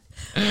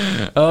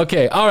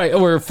 Okay. All right.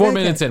 We're 4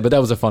 minutes in, but that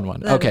was a fun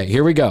one. Okay.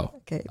 Here we go.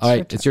 Okay. All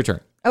right. It's your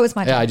turn. Oh, it's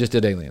my turn. Yeah, I just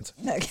did aliens.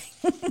 Okay.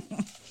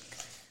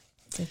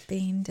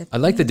 Dipping. I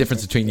like the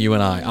difference between you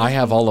and I. I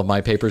have all of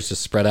my papers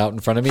just spread out in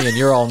front of me, and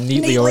you're all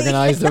neatly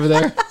organized over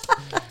there.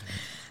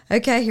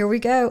 Okay. Here we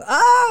go.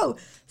 Oh.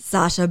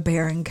 Sacha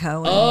Baron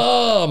Cohen.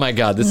 Oh my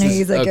God,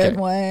 he's a good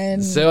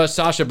one. So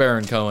Sacha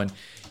Baron Cohen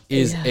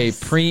is a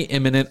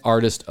preeminent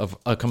artist of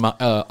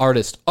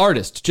artist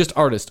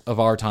of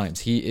our times.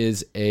 He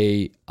is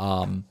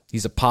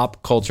he's a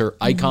pop culture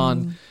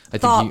icon.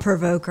 Thought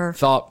provoker.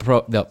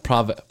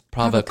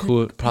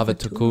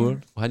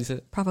 Provocateur. How do you say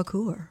it?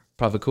 Provocateur.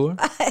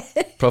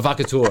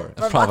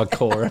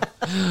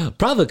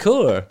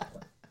 Provocateur.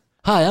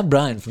 Hi, I'm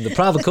Brian from the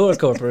Provocateur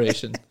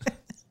Corporation.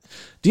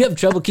 Do you have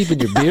trouble keeping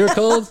your beer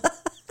cold?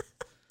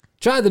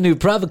 Try the new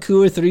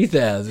Provocateur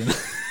 3000.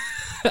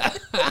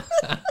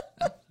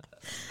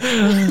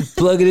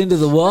 Plug it into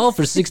the wall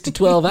for 6 to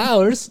 12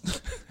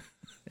 hours,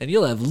 and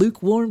you'll have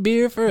lukewarm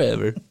beer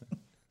forever.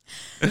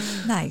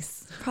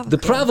 Nice. The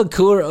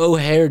Provocateur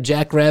O'Hare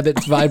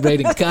Jackrabbit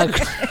Vibrating Cock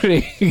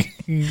Ring.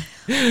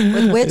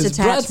 With which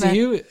attachment? Brought to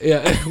you,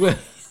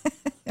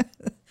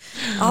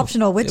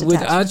 optional witch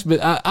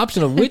attachment.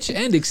 Optional witch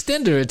and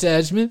extender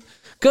attachment.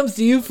 Comes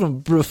to you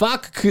from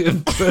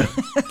Provocateurs.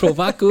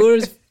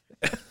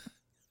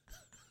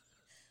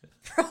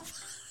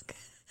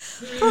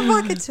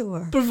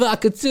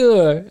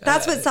 Provocateur.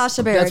 That's what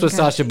Sacha Baron. That's what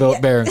Sacha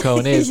Baron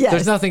Cohen is. Yes.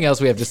 There's nothing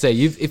else we have to say.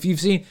 If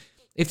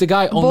the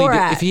guy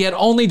if he had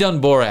only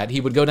done Borat,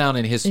 he would go down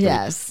in history.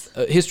 Yes,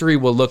 history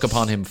will look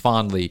upon him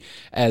fondly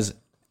as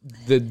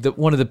the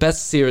one of the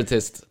best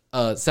satirists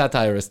of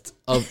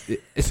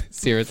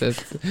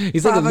satirists.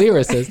 He's like a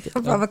lyricist.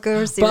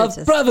 Provocateur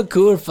satirist.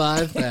 Provocateur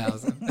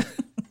 5000.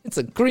 It's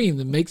a cream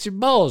that makes your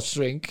balls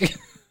shrink.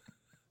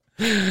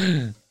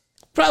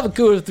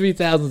 Provocateur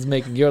 3000 is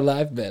making your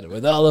life better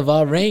with all of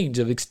our range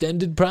of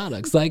extended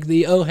products like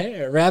the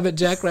O'Hare Rabbit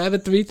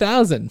Jackrabbit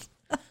 3000.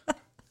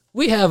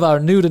 We have our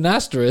nude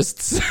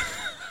anasterists.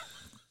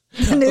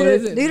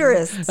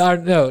 Nuderists.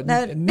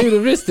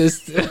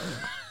 Nuderists.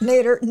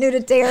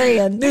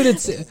 Nuditarian.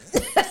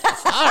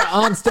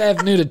 Our on-staff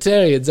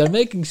nuditarians are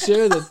making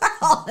sure that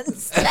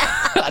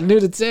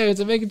nuditarians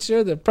are making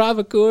sure that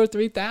Provocure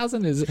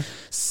 3000 is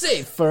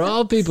safe for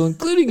all people,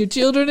 including your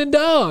children and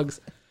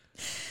dogs.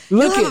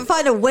 You'll have to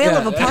find a whale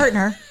of a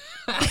partner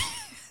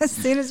as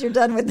soon as you're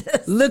done with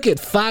this. Look at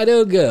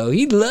Fido go.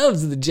 He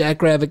loves the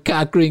Jackrabbit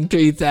Cockring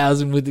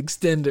 3000 with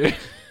extender.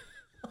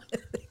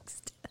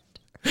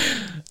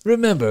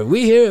 Remember,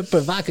 we here at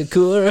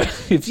Provocure,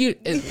 if you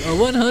a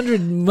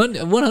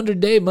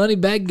 100-day money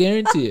back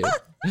guarantee.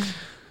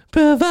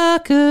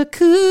 Provocure,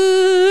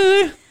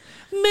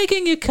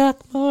 making your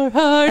cock more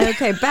hard.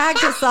 Okay, back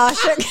to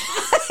Sacha.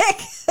 Back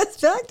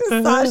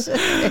to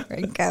Sacha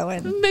Baron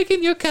Cohen.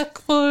 Making your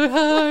cock more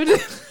hard.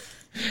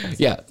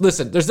 Yeah,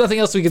 listen, there's nothing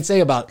else we can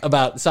say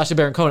about Sacha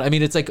Baron Cohen. I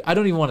mean, it's like, I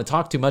don't even want to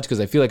talk too much because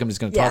I feel like I'm just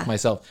going to talk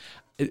myself.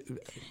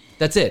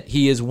 That's it.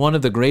 He is one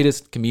of the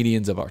greatest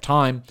comedians of our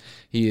time.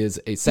 He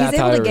is a satirist.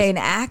 He's able to gain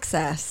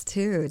access,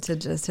 too, to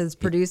just his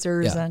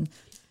producers. And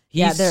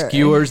he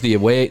skewers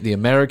the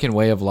American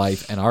way of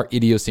life and our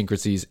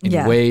idiosyncrasies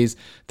in ways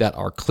that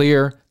are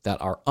clear,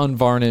 that are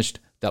unvarnished,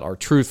 that are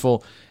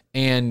truthful.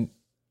 And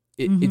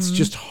it's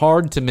just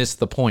hard to miss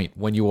the point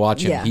when you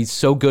watch him. Yeah. He's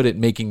so good at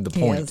making the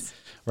point.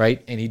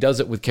 Right? And he does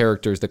it with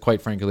characters that,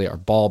 quite frankly, are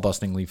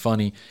ball-bustingly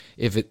funny.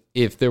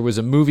 If there was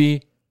a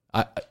movie...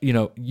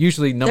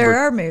 usually there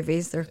are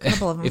movies. There are a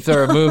couple of them. If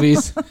there are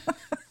movies,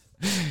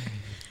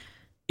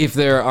 if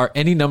there are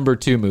any number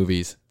 2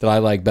 movies that I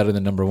like better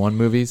than number 1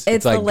 movies,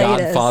 it's like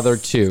Godfather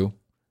 2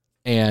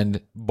 and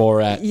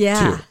Borat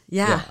 2.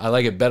 Yeah. I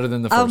like it better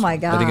than the first one. Oh my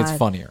God. I think it's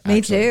funnier. Me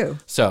actually. too.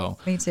 So,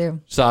 me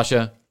too.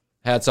 Sasha,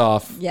 hats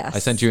off. Yes. I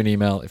sent you an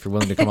email if you're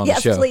willing to come on the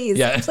show. Please.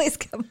 Yeah, please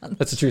come on.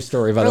 That's a true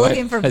story, by the way.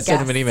 Looking for I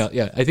sent him an guests. email.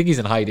 Yeah, I think he's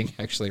in hiding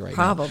actually right now.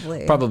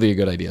 Probably. Probably a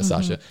good idea,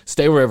 Sasha.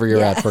 Stay wherever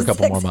you're at for a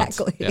couple more months.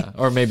 Yeah,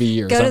 or maybe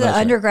years. Go to the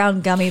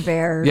underground gummy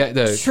bear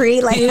tree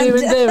land. Here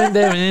and there and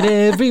there and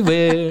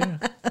everywhere.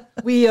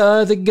 We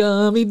are the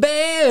gummy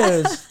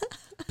bears.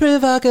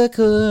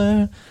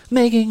 Provocateur,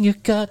 making your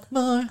cock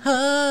more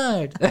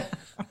hard.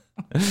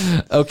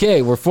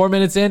 Okay, we're 4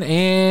 minutes in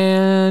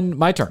and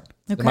my turn.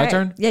 Okay. My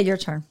turn? Yeah, your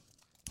turn.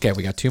 Okay,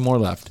 we got 2 more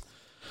left.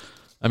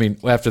 I mean,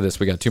 after this,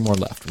 we got 2 more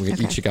left. We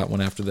each got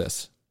one after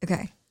this.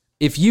 Okay.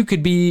 If you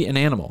could be an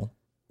animal,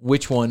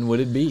 which one would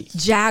it be?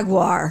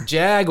 Jaguar.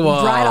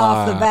 Jaguar. Right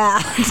off the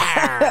bat.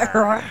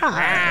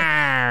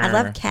 I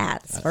love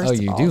cats, first of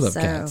all. Oh, you do love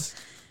cats.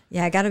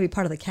 Yeah, I got to be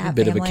part of the cat You're a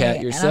bit family. of a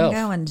cat yourself. And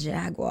I'm going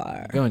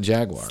Jaguar. Going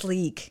Jaguar.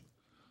 Sleek.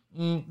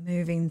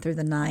 Moving through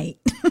the night.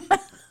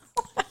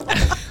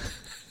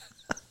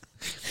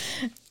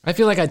 I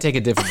feel like I'd take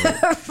a different route.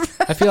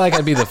 I feel like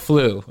I'd be the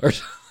flu or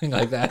something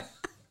like that.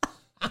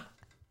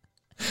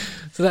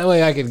 So that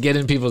way I could get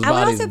in people's bodies.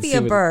 I would also be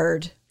a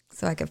bird,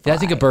 so I could fly. Yeah, I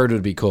think a bird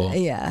would be cool.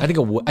 Yeah. I think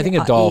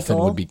a dolphin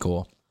would be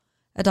cool.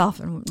 A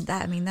dolphin.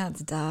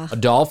 That's duh. A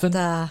dolphin?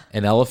 Duh.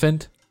 An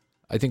elephant,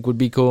 I think would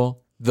be cool.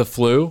 The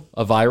flu,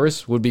 a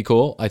virus would be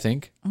cool, I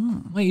think.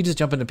 Well, you just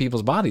jump into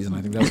people's bodies, and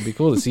I think that would be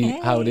cool to see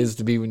how it is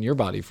to be in your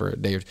body for a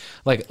day or two.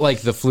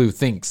 Like the flu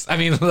thinks. I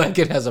mean, like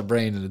it has a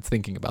brain and it's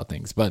thinking about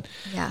things. But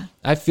yeah,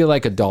 I feel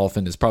like a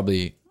dolphin is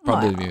probably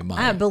be mine.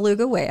 I have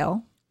beluga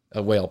whale.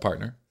 A whale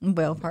partner.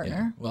 Whale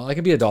partner. Yeah. Well, I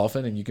could be a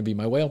dolphin, and you could be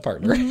my whale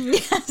partner.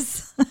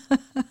 Yes.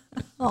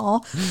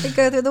 Oh, they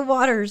go through the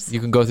waters. You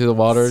can go through the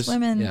waters.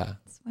 Swimming. Yeah.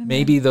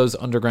 Maybe those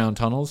underground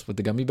tunnels with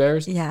the gummy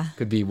bears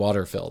could be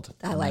water filled.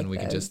 I like and we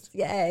those. could just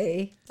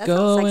Yay. That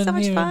go sounds like so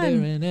much here fun.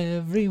 and there and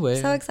everywhere.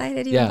 So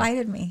excited you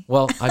invited me.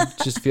 Well, I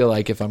just feel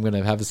like if I'm going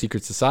to have a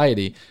secret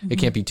society, it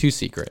can't be too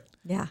secret.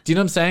 Yeah. Do you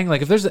know what I'm saying?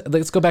 Like if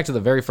let's go back to the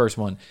very first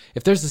one.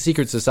 If there's a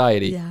secret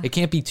society, it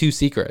can't be too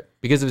secret,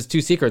 because if it's too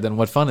secret, then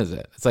what fun is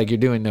it? It's like you're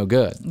doing no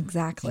good.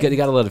 Exactly. You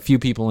got to let a few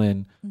people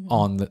in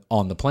on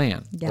the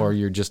plan, or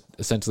you're just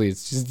essentially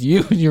it's just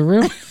you in your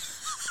room.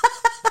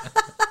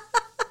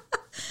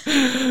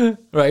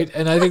 Right,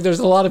 and I think there's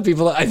a lot of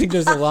people. I think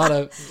there's a lot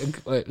of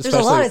there's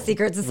a lot of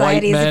secret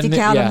societies men, if you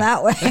count them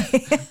that way.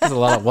 There's a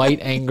lot of white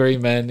angry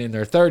men in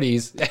their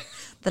 30s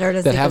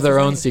that have their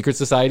own secret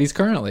societies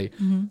currently.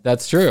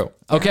 That's true.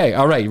 Okay,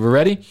 all right, we're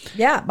ready.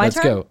 Yeah, my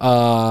turn. Let's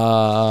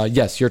go.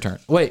 Yes, your turn.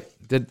 Wait,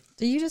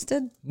 you just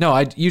did? No,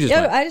 you just.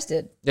 Yeah, went. I just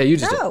did. Yeah, you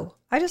just. No, did.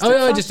 I just.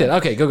 Oh, I just did.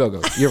 Okay,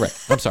 go. You're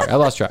right. I'm sorry, I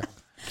lost track.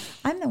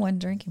 I'm the one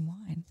drinking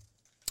wine.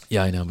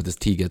 Yeah, I know, but this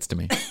tea gets to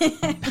me.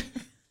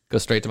 Go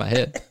straight to my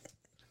head.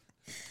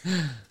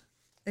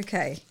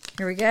 Okay,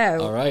 here we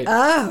go. All right.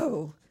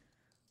 Oh,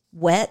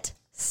 wet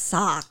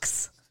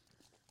socks.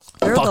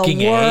 They're fucking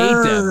the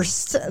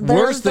worst. hate them.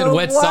 Worse than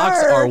wet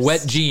socks are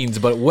wet jeans,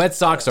 but wet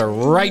socks are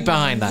right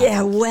behind that.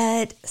 Yeah,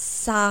 wet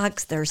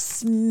socks. They're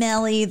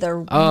smelly. They're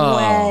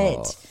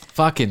wet.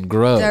 Fucking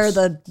gross. They're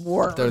the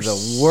worst. They're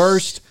the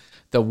worst.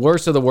 the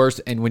worst of the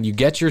worst. And when you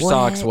get your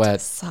socks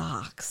wet,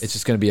 socks. it's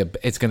just going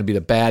to be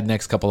the bad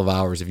next couple of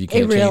hours if you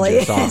can't It really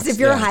change your socks. is. If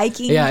you're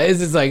hiking, it's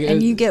just like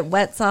and you get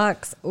wet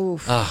socks.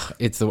 Oof.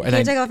 It's the. You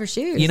can't take off your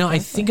shoes. You know, I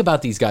think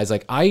about these guys.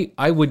 Like I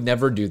would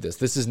never do this.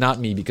 This is not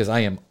me because I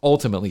am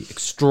ultimately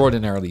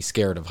extraordinarily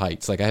scared of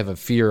heights. Like I have a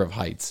fear of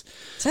heights.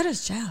 So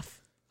does Jeff.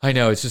 I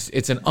know it's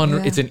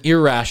an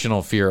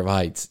irrational fear of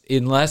heights,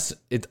 unless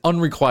it's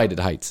unrequited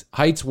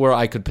heights where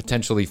I could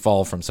potentially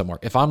fall from somewhere.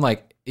 If I'm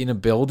like in a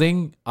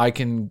building, I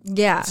can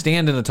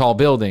stand in a tall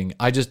building.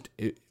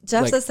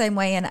 Jeff's the same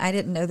way, and I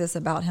didn't know this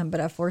about him, but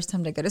I forced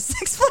him to go to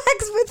Six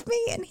Flags with me,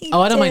 and he.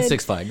 I don't mind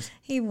Six Flags.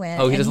 He went.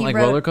 Oh, he doesn't like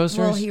roller coasters.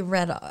 Well, he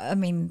read. I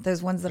mean,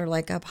 those ones that are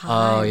like up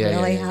high,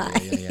 really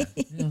high.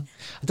 Yeah.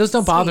 Those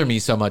don't bother me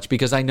so much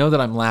because I know that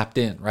I'm lapped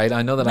in, right?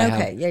 I know that I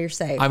have. Okay, yeah, you're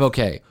safe. I'm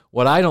okay.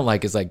 What I don't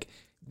like is like.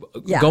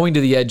 Going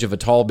to the edge of a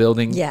tall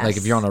building, like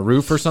if you're on a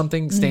roof or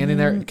something, standing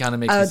there, it kind of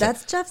makes me sick.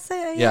 That's Jeff's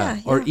say. Yeah.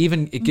 Or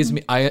even it gives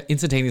me, I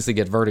instantaneously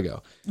get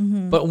vertigo.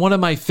 But one of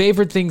my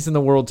favorite things in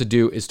the world to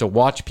do is to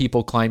watch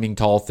people climbing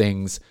tall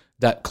things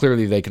that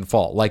clearly they can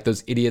fall. Like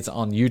those idiots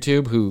on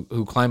YouTube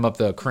who climb up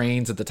the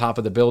cranes at the top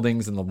of the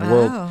buildings in the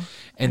world.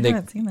 And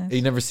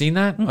you never seen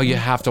that? Oh, you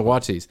have to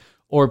watch these.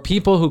 Or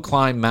people who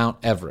climb Mount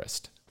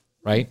Everest,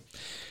 right?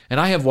 And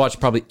I have watched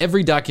probably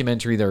every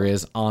documentary there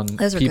is on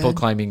people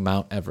climbing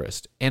Mount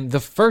Everest. And the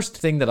first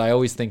thing that I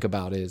always think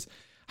about is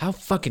how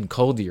fucking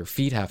cold do your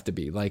feet have to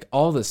be? Like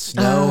all the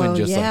snow and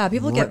just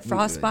people get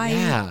frostbite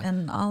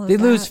and all of they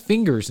that. lose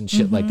fingers and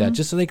shit like that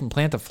just so they can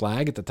plant a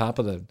flag at the top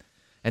of the...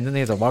 And then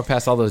they have to walk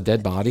past all those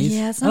dead bodies.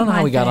 Yeah, it's I don't know not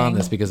how we my got on thing.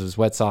 this because it was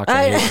wet socks.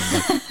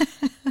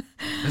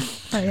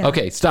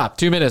 Okay, stop.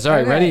 2 minutes. All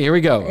right, ready? Here we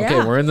go.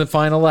 Okay, we're in the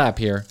final lap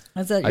here.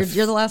 That's it.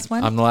 You're the last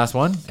one? I'm the last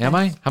one? Am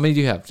I? How many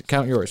do you have?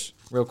 Count yours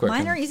real quick.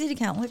 Mine are easy to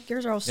count. Look,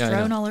 yours are all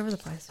strewn all over the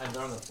place. I'm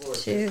on the floor.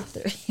 2,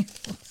 3,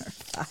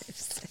 4, 5,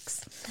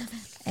 6, 7,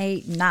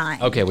 8,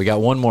 9. Okay, we got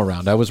one more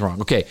round. I was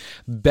wrong. Okay,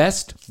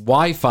 best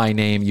Wi-Fi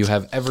name you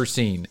have ever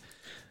seen.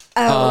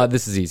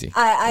 This is easy.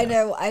 I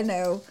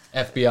know.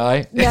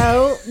 FBI?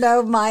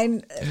 No,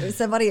 mine.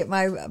 Somebody at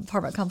my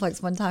apartment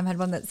complex one time had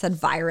one that said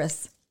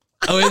virus.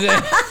 Oh, is it?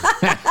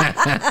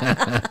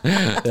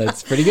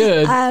 That's pretty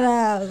good. I know.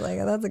 I was like,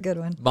 oh, that's a good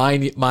one.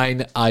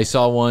 Mine. I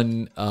saw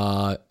one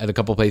at a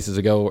couple places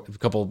ago, a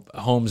couple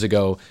homes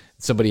ago.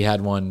 Somebody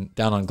had one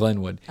down on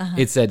Glenwood.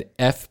 It said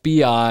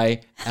FBI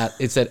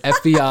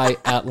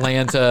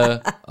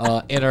Atlanta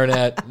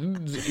Internet,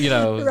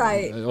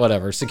 right.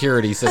 Whatever,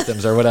 security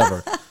systems or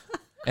whatever.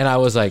 And I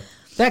was like,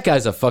 that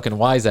guy's a fucking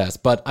wise ass,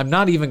 but I'm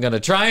not even going to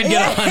try and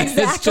get on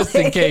this just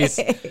in case.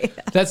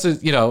 That's,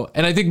 and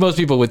I think most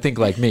people would think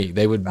like me.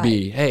 They would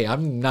be, hey,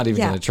 I'm not even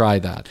going to try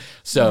that.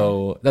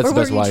 So that's the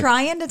best way. Were you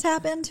trying to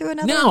tap into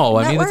another No,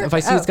 I mean, network? if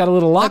I see it's got a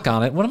little lock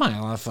on it, what am I?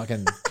 I'm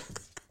fucking...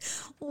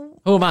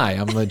 Who am I?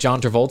 I'm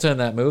John Travolta in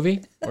that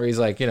movie where he's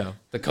like,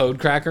 the code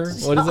cracker.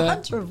 What is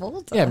that? John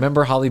Travolta. Yeah,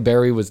 remember Halle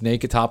Berry was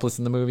naked topless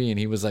in the movie and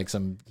he was like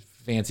some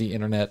fancy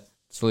internet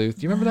sleuth.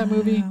 Do you remember that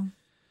movie?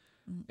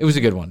 It was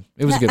a good one.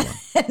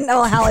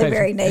 No, Halle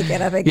Berry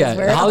naked. I think. Yeah,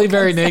 Halle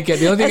Berry naked.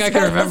 The only thing I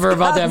can remember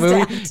about that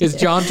movie is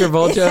John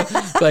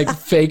Travolta like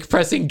fake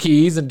pressing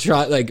keys and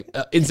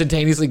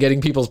instantaneously getting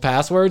people's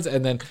passwords,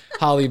 and then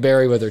Halle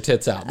Berry with her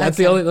tits out.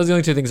 Those are the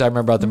only two things I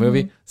remember about the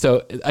movie.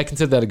 So I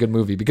consider that a good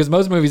movie because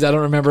most movies I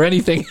don't remember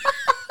anything.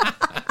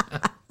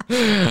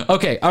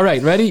 Okay, all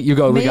right, ready? You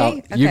go.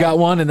 You got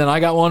one, and then I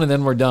got one, and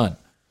then we're done.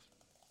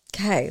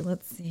 Okay,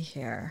 let's see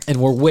here. And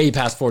we're way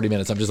past 40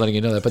 minutes. I'm just letting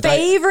you know that. But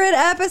favorite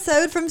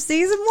episode from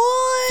season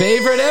 1.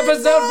 Favorite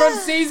episode from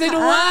season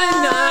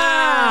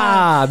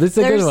 1. This is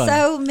a good one. There's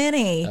so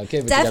many.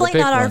 Okay, definitely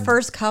not our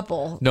first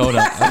couple. No.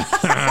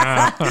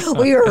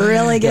 We were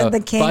really getting the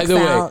kinks out. By the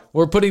way,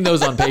 we're putting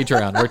those on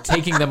Patreon. We're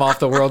taking them off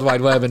the World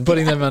Wide Web and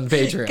putting them on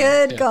Patreon.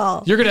 Good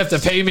call. You're going to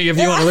have to pay me if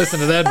you want to listen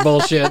to that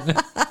bullshit.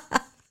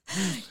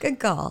 Good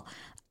call.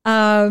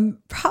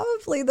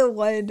 Probably the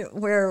one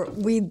where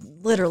we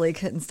literally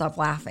couldn't stop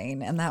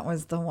laughing, and that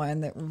was the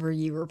one where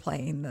you were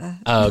playing the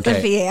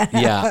piano.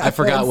 Yeah, I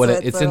forgot what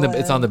it's in.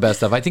 It's on the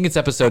best of. I think it's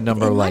episode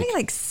number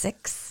like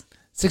 6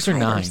 or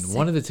 9,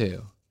 one of the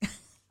two.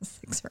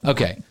 6 or 9.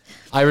 Okay,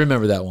 I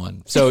remember that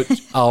one. So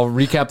I'll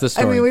recap the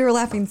story. I mean, we were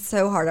laughing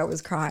so hard I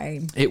was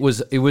crying. It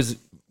was.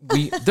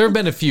 There have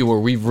been a few where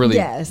we've really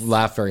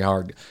laughed very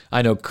hard.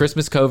 I know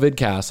Christmas COVID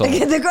Castle.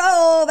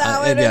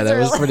 That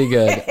was pretty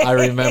good. I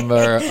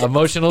remember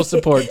Emotional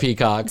Support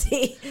Peacock,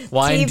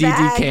 Wine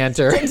DD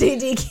Cantor,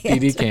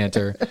 DD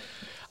Cantor.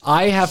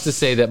 I have to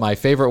say that my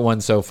favorite one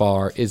so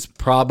far is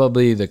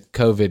probably the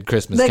COVID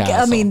Christmas Castle.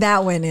 I mean,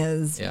 that one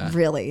is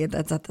really,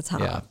 that's at the top.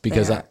 Yeah,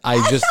 because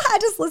I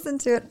just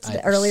listened to it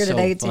earlier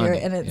today too,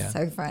 and it's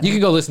so funny. You can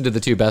go listen to the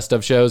 2 best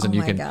of shows, and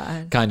you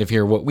can kind of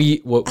hear what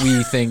we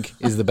think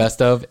is the best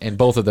of, and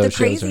both of those shows.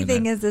 The crazy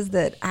thing is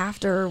that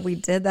after we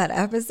did that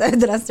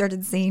episode, that I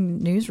started seeing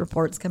news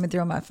reports coming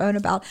through on my phone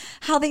about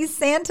how these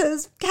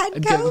Santas had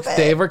COVID.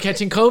 They were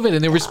catching COVID,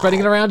 and they were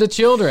spreading it around to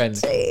children.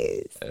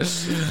 Jeez.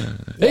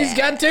 He's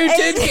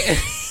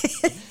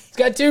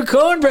got 2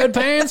 cornbread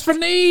pans for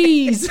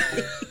knees.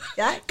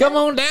 Come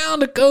on down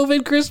to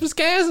COVID Christmas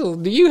Castle.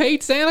 Do you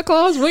hate Santa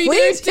Claus? We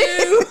do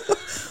too.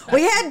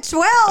 We had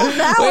 12.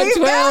 Now We had we've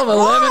 12. got 11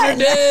 are one.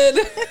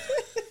 dead.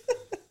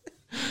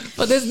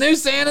 But this new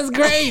Santa's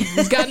great.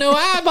 He's got no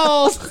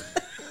eyeballs.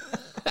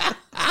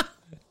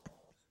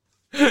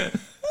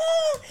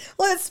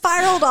 Well, it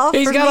spiraled off.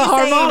 He's from got a me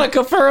saying-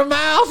 harmonica for a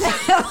mouth.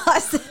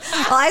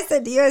 I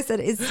said to you, I said,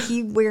 is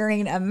he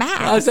wearing a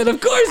mask? I said, of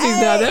course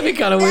he's not. That'd be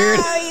kind of weird.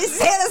 No,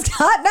 Santa's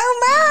got no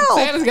mouth.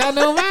 Santa's got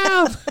no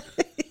mouth.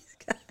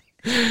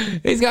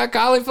 He's got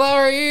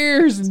cauliflower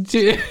ears. And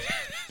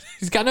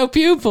he's got no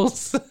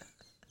pupils.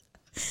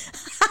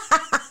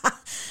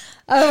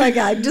 Oh my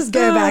God, just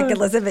go back and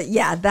listen. But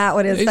yeah, that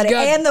one is He's funny.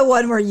 got- And the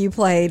one where you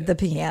played the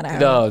piano.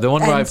 No, the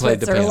one where in I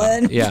played the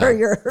Switzerland piano. Yeah. For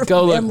your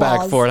Go look back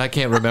in-laws. for it. I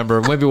can't remember.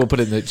 Maybe we'll put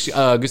it in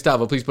the...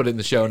 Gustavo, please put it in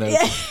the show notes.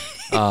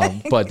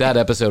 But that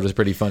episode was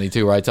pretty funny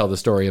too, where I tell the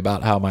story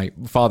about how my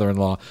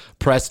father-in-law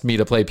pressed me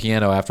to play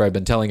piano after I'd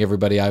been telling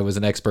everybody I was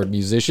an expert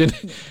musician.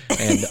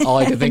 And all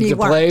I could think You to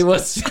play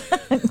weren't.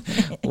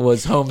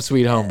 was Home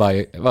Sweet Home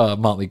by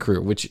Motley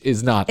Crue, which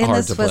is not In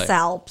hard the to play. Swiss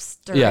Alps.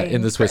 Yeah,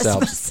 in the Swiss Christmas.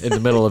 Alps in the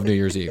middle of New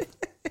Year's Eve.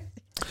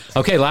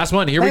 Okay, last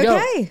one. Here we go.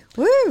 Okay,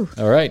 woo.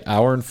 All right,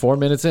 hour and 4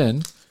 minutes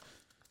in.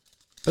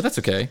 But that's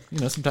okay. You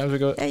know, sometimes we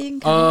go. Yeah, you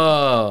can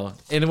Oh,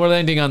 and we're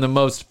ending on the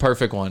most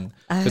perfect one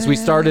because we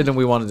started and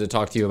we wanted to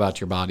talk to you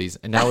about your bodies,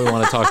 and now we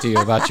want to talk to you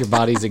about your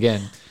bodies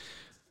again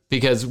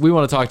because we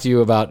want to talk to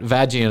you about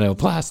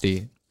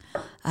vaginoplasty.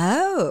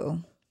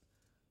 Oh.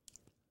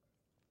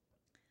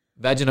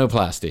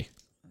 Vaginoplasty.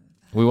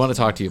 We want to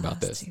talk to you about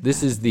this.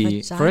 This is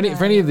the for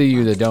any of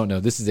you that don't know,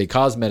 this is a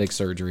cosmetic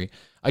surgery.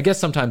 I guess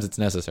sometimes it's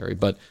necessary,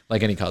 but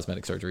like any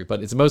cosmetic surgery,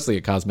 but it's mostly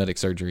a cosmetic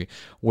surgery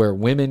where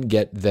women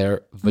get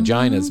their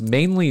vaginas,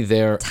 mainly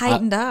their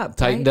Tightened up,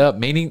 tightened right? up.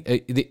 Mainly,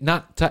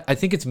 I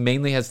think it's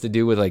mainly has to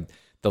do with like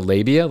the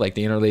labia, like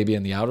the inner labia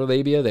and the outer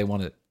labia. They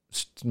want to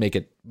make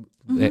it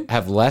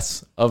have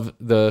less of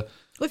the.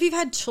 Well, if you've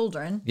had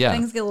children, Yeah.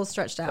 things get a little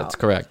stretched out. That's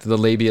correct. The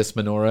labius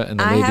minora and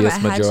the I labius haven't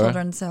had majora.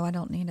 children, so I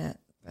don't need it.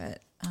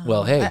 But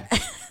Well, hey,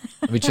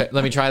 let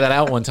me try that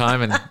out one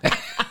time and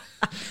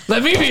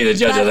let me be the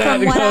judge of that.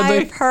 from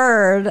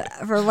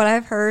what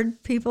I've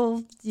heard,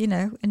 people,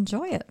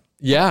 enjoy it.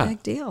 Yeah,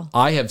 Big deal.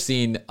 I have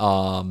seen.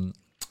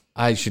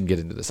 I shouldn't get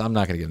into this. I'm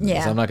not going to get into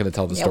this. I'm not going to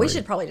tell the Yeah, story. we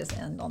should probably just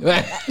end on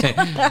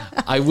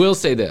that. I will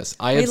say this: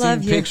 I have seen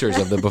love you. pictures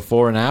of the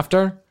before and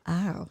after,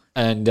 Oh,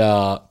 and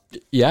they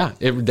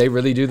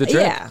really do the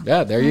trick.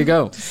 Yeah. There you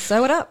go.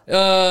 sew it up.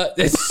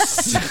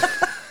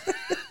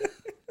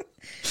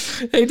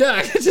 Hey,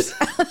 Doc, just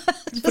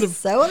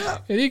Sew it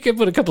up. you can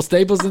put a couple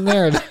staples in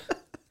there and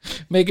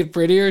make it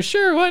prettier.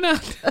 Sure, why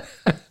not?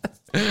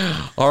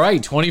 All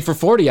right, 20 for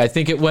 40. I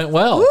think it went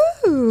well.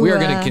 Woo. We are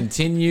going to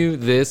continue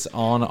this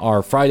on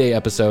our Friday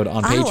episode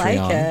on Patreon. I like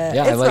it.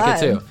 Yeah, It's I like fun. it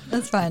too.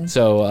 That's fun.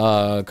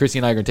 So Chrissy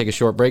and I are going to take a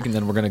short break, and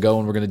then we're going to go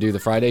and we're going to do the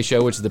Friday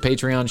show, which is the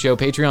Patreon show,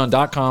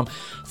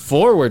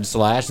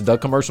 patreon.com/the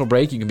commercial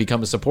break. You can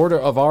become a supporter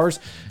of ours,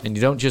 and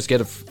you don't just get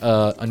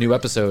a new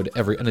episode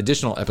an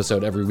additional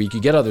episode every week.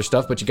 You get other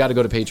stuff, but you got to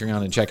go to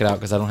Patreon and check it out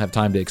because I don't have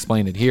time to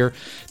explain it here.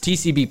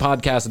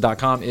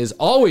 tcbpodcast.com is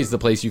always the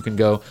place you can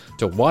go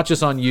to watch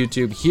us on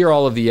YouTube, hear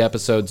all of the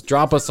episodes,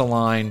 drop us a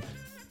line.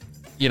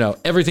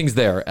 Everything's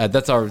there.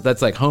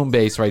 That's like home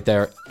base right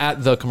there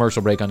at The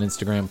Commercial Break on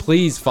Instagram.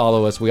 Please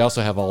follow us. We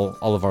also have all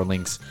of our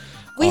links.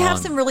 We have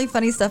some really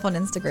funny stuff on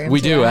Instagram. We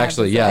too, do, I have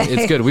actually. to Yeah, say.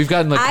 it's good. We've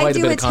gotten quite a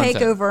bit of content. I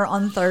do a takeover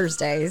on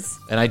Thursdays.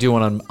 And I do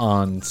one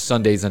on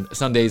Sundays and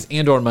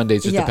or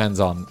Mondays. Just Yeah. depends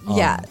on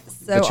Yeah. the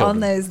So children. on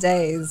those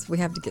days, we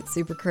have to get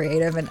super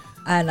creative, and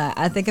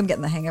I think I'm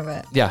getting the hang of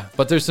it. Yeah,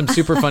 but there's some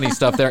super funny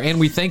stuff there, and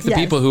we thank the Yes.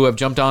 people who have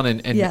jumped on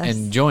and Yes.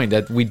 joined.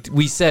 That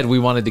we said we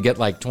wanted to get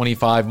like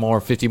 25 more,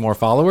 50 more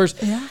followers,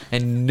 Yeah.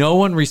 and no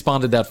one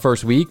responded that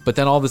first week. But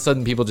then all of a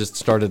sudden, people just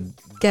started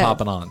Good.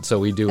 popping on. So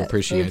we do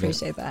appreciate it.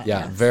 appreciate that,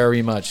 Yeah, yes.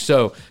 very much.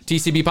 So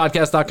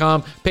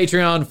tcbpodcast.com,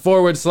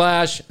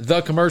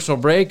 Patreon/the commercial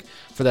break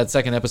for that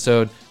second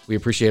episode. We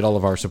appreciate all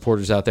of our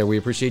supporters out there. We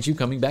appreciate you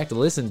coming back to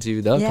listen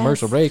to the Yes.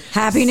 commercial break.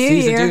 Happy New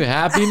Season Year. 2.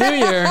 Happy New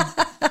Year.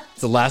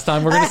 It's the last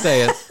time we're going to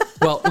say it.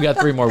 Well, we got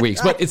 3 more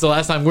weeks, but it's the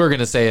last time we're going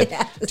to say it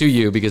to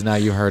you because now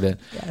you heard it.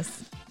 Yes.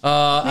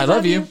 I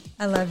love you.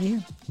 I love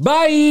you.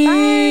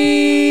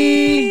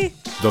 Bye.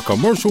 The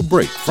Commercial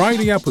Break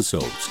Friday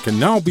episodes can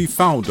now be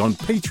found on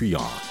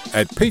Patreon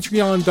at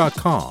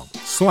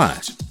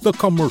patreon.com/The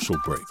Commercial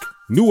Break.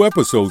 New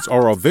episodes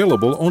are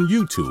available on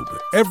YouTube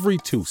every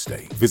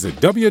Tuesday. Visit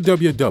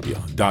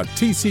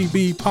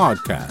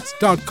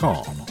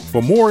www.tcbpodcast.com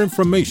for more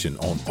information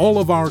on all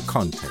of our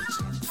content.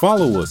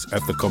 Follow us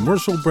at The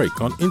Commercial Break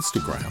on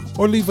Instagram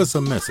or leave us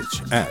a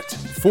message at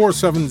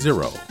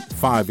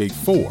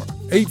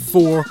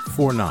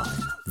 470-584-8449.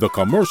 The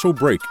Commercial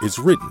Break is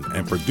written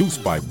and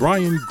produced by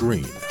Brian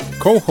Green,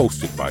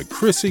 co-hosted by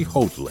Chrissy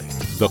Hoadley.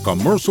 The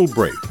Commercial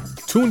Break.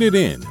 Tune it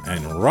in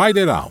and write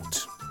it out.